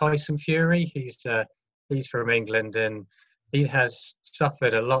guy called Tyson Fury. He's from England, and he has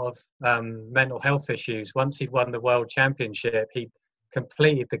suffered a lot of mental health issues. Once he'd won the world championship, he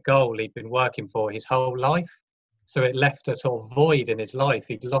completed the goal he'd been working for his whole life. So it left a sort of void in his life.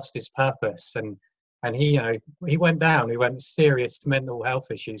 He'd lost his purpose, and he, you know, he went down. He went serious mental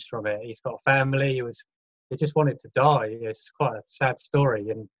health issues from it. He's got a family. He just wanted to die. It's quite a sad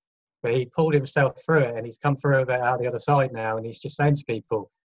story, but he pulled himself through it, and he's come through it out the other side now. And he's just saying to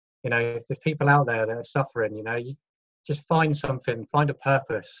people, you know, if there's people out there that are suffering, you know, you just find something, find a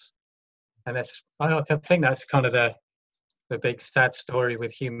purpose. And I think that's kind of the big sad story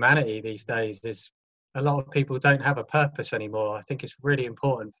with humanity these days, is a lot of people don't have a purpose anymore. I think it's really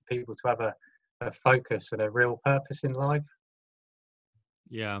important for people to have a focus and a real purpose in life.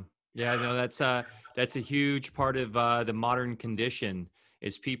 Yeah, yeah, no, that's a huge part of the modern condition.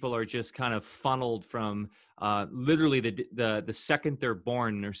 Is people are just kind of funneled from literally the second they're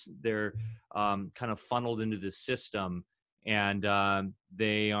born, they're kind of funneled into the system, and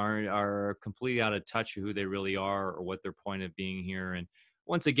they are completely out of touch of who they really are or what their point of being here. And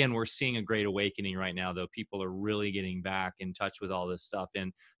once again, we're seeing a great awakening right now, though. People are really getting back in touch with all this stuff.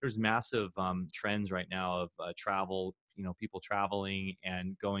 And there's massive trends right now of travel, people traveling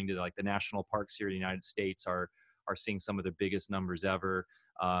and going to like the national parks here in the United States are seeing some of the biggest numbers ever.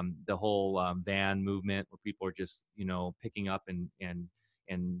 The whole van movement where people are just, picking up and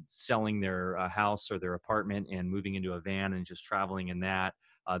selling their house or their apartment and moving into a van and just traveling in that.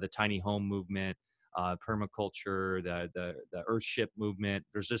 The tiny home movement, permaculture, the Earthship movement.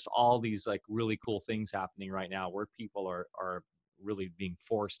 There's just all these like really cool things happening right now where people are really being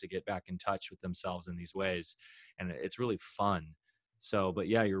forced to get back in touch with themselves in these ways, and it's really fun. So, but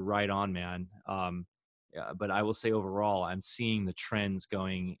yeah, you're right on, man. Yeah, but I will say overall, I'm seeing the trends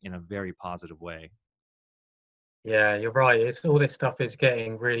going in a very positive way. Yeah, you're right. It's all this stuff is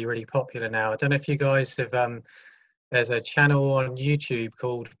getting really, really popular now. I don't know if you guys have there's a channel on YouTube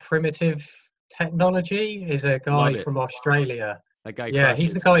called Primitive Technology. Is a Love guy it. from Australia. That guy Yeah,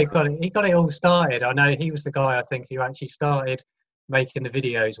 he's the crushes. guy who got it all started. I know he was the guy I think who actually started making the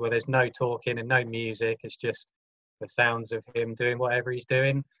videos where there's no talking and no music. It's just the sounds of him doing whatever he's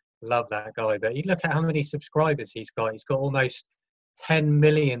doing. Love that guy. But you look at how many subscribers he's got. He's got almost 10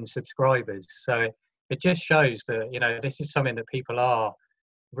 million subscribers. So it just shows that, this is something that people are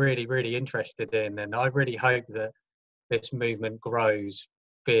really, really interested in. And I really hope that this movement grows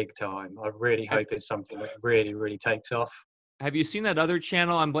big time. I really hope it's something that really, really takes off. Have you seen that other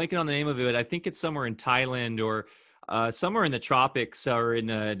channel? I'm blanking on the name of it. I think it's somewhere in Thailand or somewhere in the tropics or in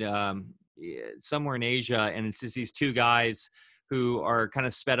somewhere in Asia. And it's just these two guys who are kind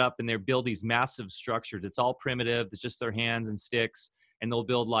of sped up and they build these massive structures. It's all primitive. It's just their hands and sticks. And they'll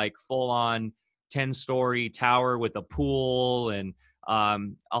build like full on 10-story tower with a pool. And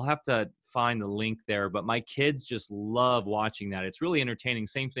I'll have to find the link there. But my kids just love watching that. It's really entertaining.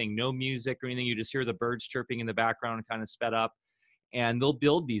 Same thing, no music or anything. You just hear the birds chirping in the background, kind of sped up. And they'll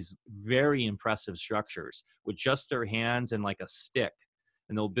build these very impressive structures with just their hands and like a stick.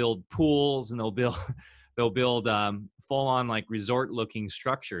 And they'll build pools and they'll build full on like resort looking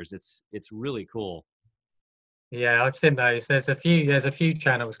structures. It's really cool. Yeah, I've seen those. There's a few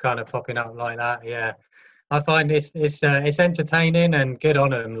channels kind of popping up like that. Yeah, I find it's entertaining and good on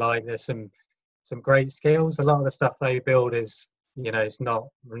them. Like there's some great skills. A lot of the stuff they build is it's not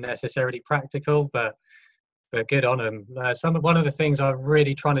necessarily practical, but good on them. One of the things I'm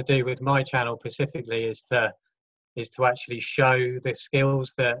really trying to do with my channel specifically is to actually show the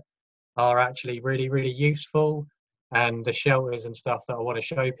skills that are actually really, really useful, and the shelters and stuff that I want to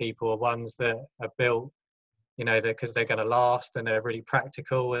show people are ones that are built, because they're going to last and they're really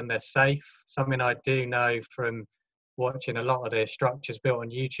practical and they're safe. Something I do know from watching a lot of the structures built on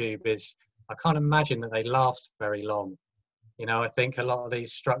YouTube is I can't imagine that they last very long. I think a lot of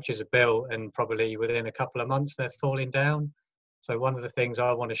these structures are built and probably within a couple of months they're falling down. So one of the things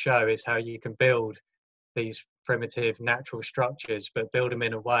I want to show is how you can build these primitive natural structures, but build them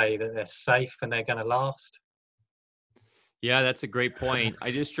in a way that they're safe and they're going to last. Yeah, that's a great point. I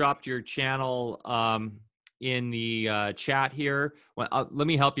just dropped your channel in the chat here. Well, let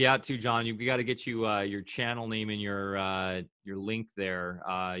me help you out too, John. We got to get you your channel name and your link there.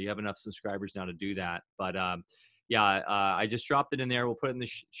 You have enough subscribers now to do that. But yeah, I just dropped it in there. We'll put it in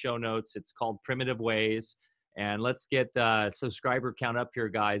the show notes. It's called Primitive Ways. And let's get the subscriber count up here,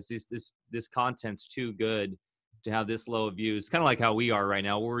 guys. This content's too good to have this low of views. Kind of like how we are right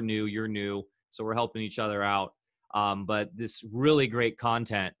now. We're new, you're new, so we're helping each other out. But this really great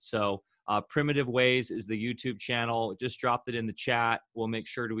content. So Primitive Ways is the YouTube channel. Just dropped it in the chat. We'll make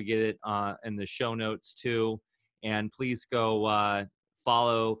sure we get it in the show notes too. And please go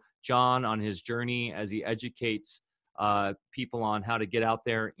follow John on his journey as he educates people on how to get out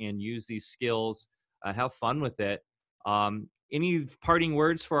there and use these skills. Have fun with it. Any parting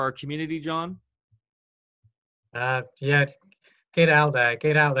words for our community, John? Yeah, get out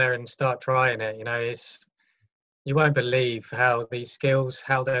there and start trying it. You won't believe how these skills,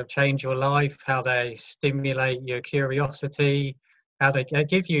 how they'll change your life, how they stimulate your curiosity, how they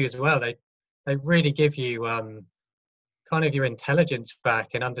give you as well. They really give you kind of your intelligence back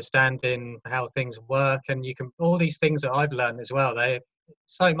and understanding how things work. And all these things that I've learned as well,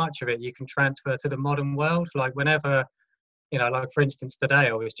 so much of it you can transfer to the modern world. Like whenever, like for instance today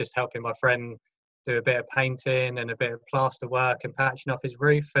I was just helping my friend do a bit of painting and a bit of plaster work and patching off his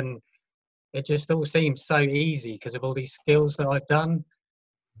roof, and it just all seems so easy because of all these skills that I've done.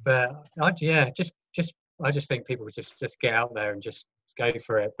 But I just think people just get out there and just go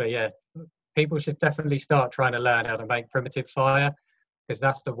for it. But yeah, people should definitely start trying to learn how to make primitive fire, because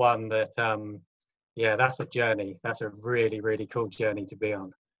that's the one that that's a journey. That's a really, really cool journey to be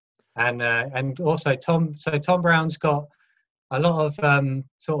on. And also Tom Brown's got a lot of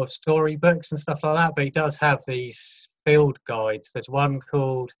sort of storybooks and stuff like that, but he does have these field guides. There's one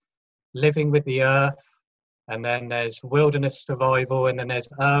called Living with the Earth, and then there's Wilderness Survival, and then there's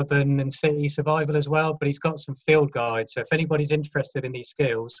Urban and City Survival as well. But he's got some field guides. So if anybody's interested in these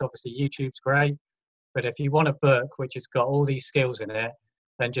skills, obviously YouTube's great. But if you want a book which has got all these skills in it,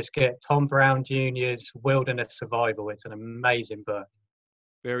 then just get Tom Brown Jr.'s Wilderness Survival. It's an amazing book.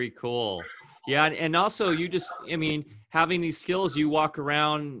 Very cool. Yeah, and also you just, I mean, having these skills, you walk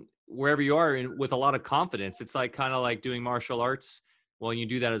around wherever you are with a lot of confidence. It's like kind of like doing martial arts. Well, you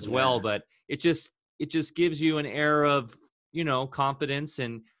do that as well, but it just gives you an air of, you know, confidence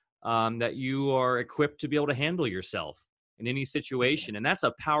and that you are equipped to be able to handle yourself in any situation. And that's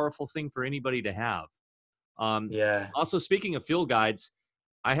a powerful thing for anybody to have. Also, speaking of field guides,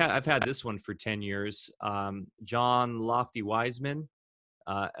 I've had this one for 10 years. John Lofty Wiseman,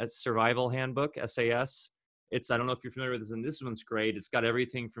 a survival handbook, SAS. I don't know if you're familiar with this, and this one's great. It's got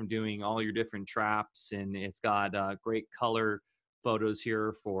everything from doing all your different traps, and it's got great color photos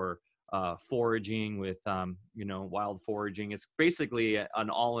here for foraging with, you know, wild foraging. It's basically an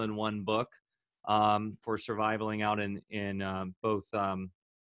all-in-one book for surviving out in both,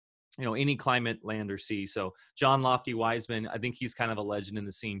 you know, any climate, land or sea. So John Lofty Wiseman, I think he's kind of a legend in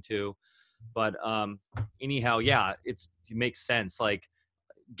the scene too. But anyhow, yeah, it makes sense. Like,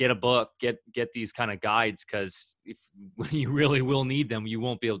 get a book, get these kind of guides, because if when you really will need them, you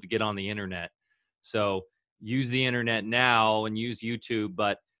won't be able to get on the internet. So use the internet now and use YouTube,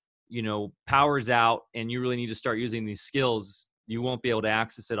 but you know, power's out and you really need to start using these skills. You won't be able to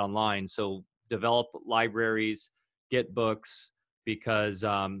access it online. So develop libraries, get books, because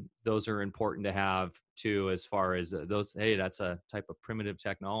those are important to have too, as far as those, hey, that's a type of primitive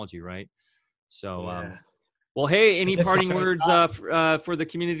technology, right? So, well, hey, any parting words for the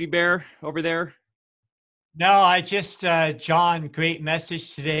community, Bear, over there? No, I just, John, great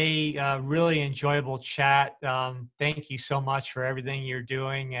message today. Really enjoyable chat. Thank you so much for everything you're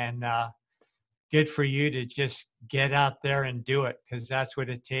doing, and good for you to just get out there and do it, because that's what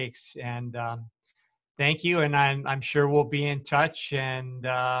it takes. And thank you, and I'm sure we'll be in touch, and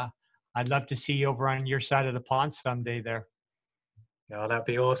I'd love to see you over on your side of the pond someday there. Oh, that'd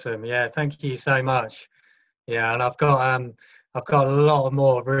be awesome. Yeah, thank you so much. Yeah, and I've got a lot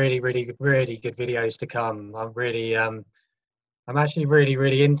more really good videos to come. I'm actually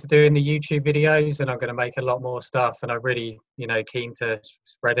really into doing the YouTube videos, and I'm going to make a lot more stuff, and I'm really, you know, keen to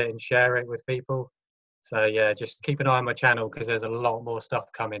spread it and share it with people. So yeah, just keep an eye on my channel, because there's a lot more stuff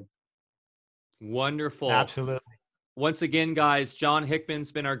coming. Wonderful. Absolutely. Once again, guys, John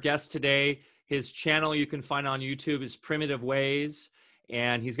Hickman's been our guest today. His channel you can find on YouTube is Primitive Ways,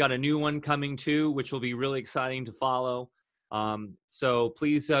 and he's got a new one coming too, which will be really exciting to follow. So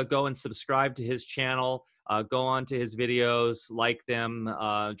please go and subscribe to his channel. Go on to his videos, like them,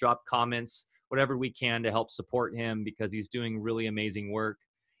 drop comments, whatever we can to help support him, because he's doing really amazing work.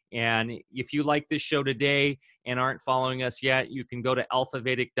 And if you like this show today and aren't following us yet, you can go to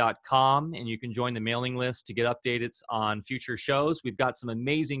alphavedic.com and you can join the mailing list to get updates on future shows. We've got some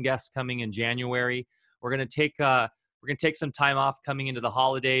amazing guests coming in January. We're going to take some time off coming into the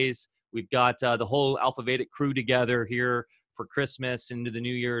holidays. We've got the whole Alpha Vedic crew together here for Christmas into the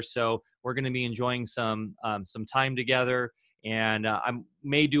New Year. So we're going to be enjoying some time together. And I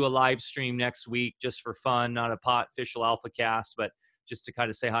may do a live stream next week just for fun, not a official Alpha Cast, but just to kind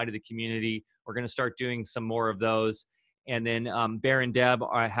of say hi to the community. We're going to start doing some more of those. And then Bear and Deb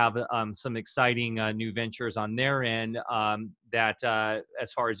have some exciting new ventures on their end that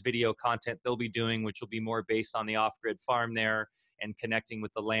as far as video content they'll be doing, which will be more based on the off-grid farm there and connecting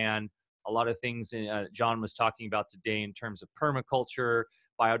with the land. A lot of things John was talking about today in terms of permaculture,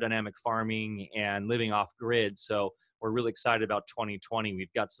 biodynamic farming, and living off-grid. So we're really excited about 2020.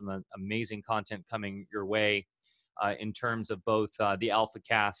 We've got some amazing content coming your way. In terms of both the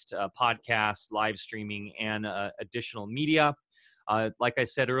AlphaCast podcast, live streaming, and additional media. Like I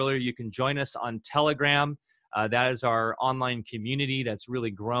said earlier, you can join us on Telegram. That is our online community that's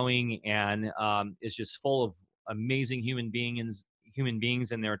really growing and is just full of amazing human beings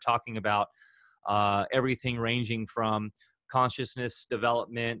in there talking about everything ranging from consciousness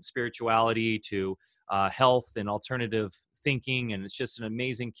development, spirituality, to health and alternative thinking, and it's just an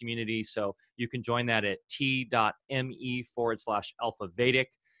amazing community. So you can join that at t.me/AlphaVedic.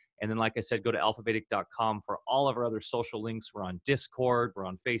 And then, like I said, go to alphavedic.com for all of our other social links. We're on Discord, we're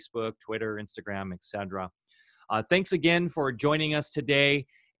on Facebook, Twitter, Instagram, etc. Thanks again for joining us today,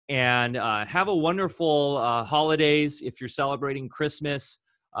 and have a wonderful holidays. If you're celebrating Christmas,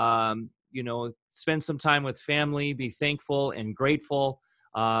 you know, spend some time with family, be thankful and grateful.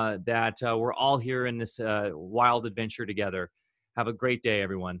 that we're all here in this wild adventure together. Have a great day,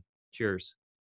 everyone. Cheers.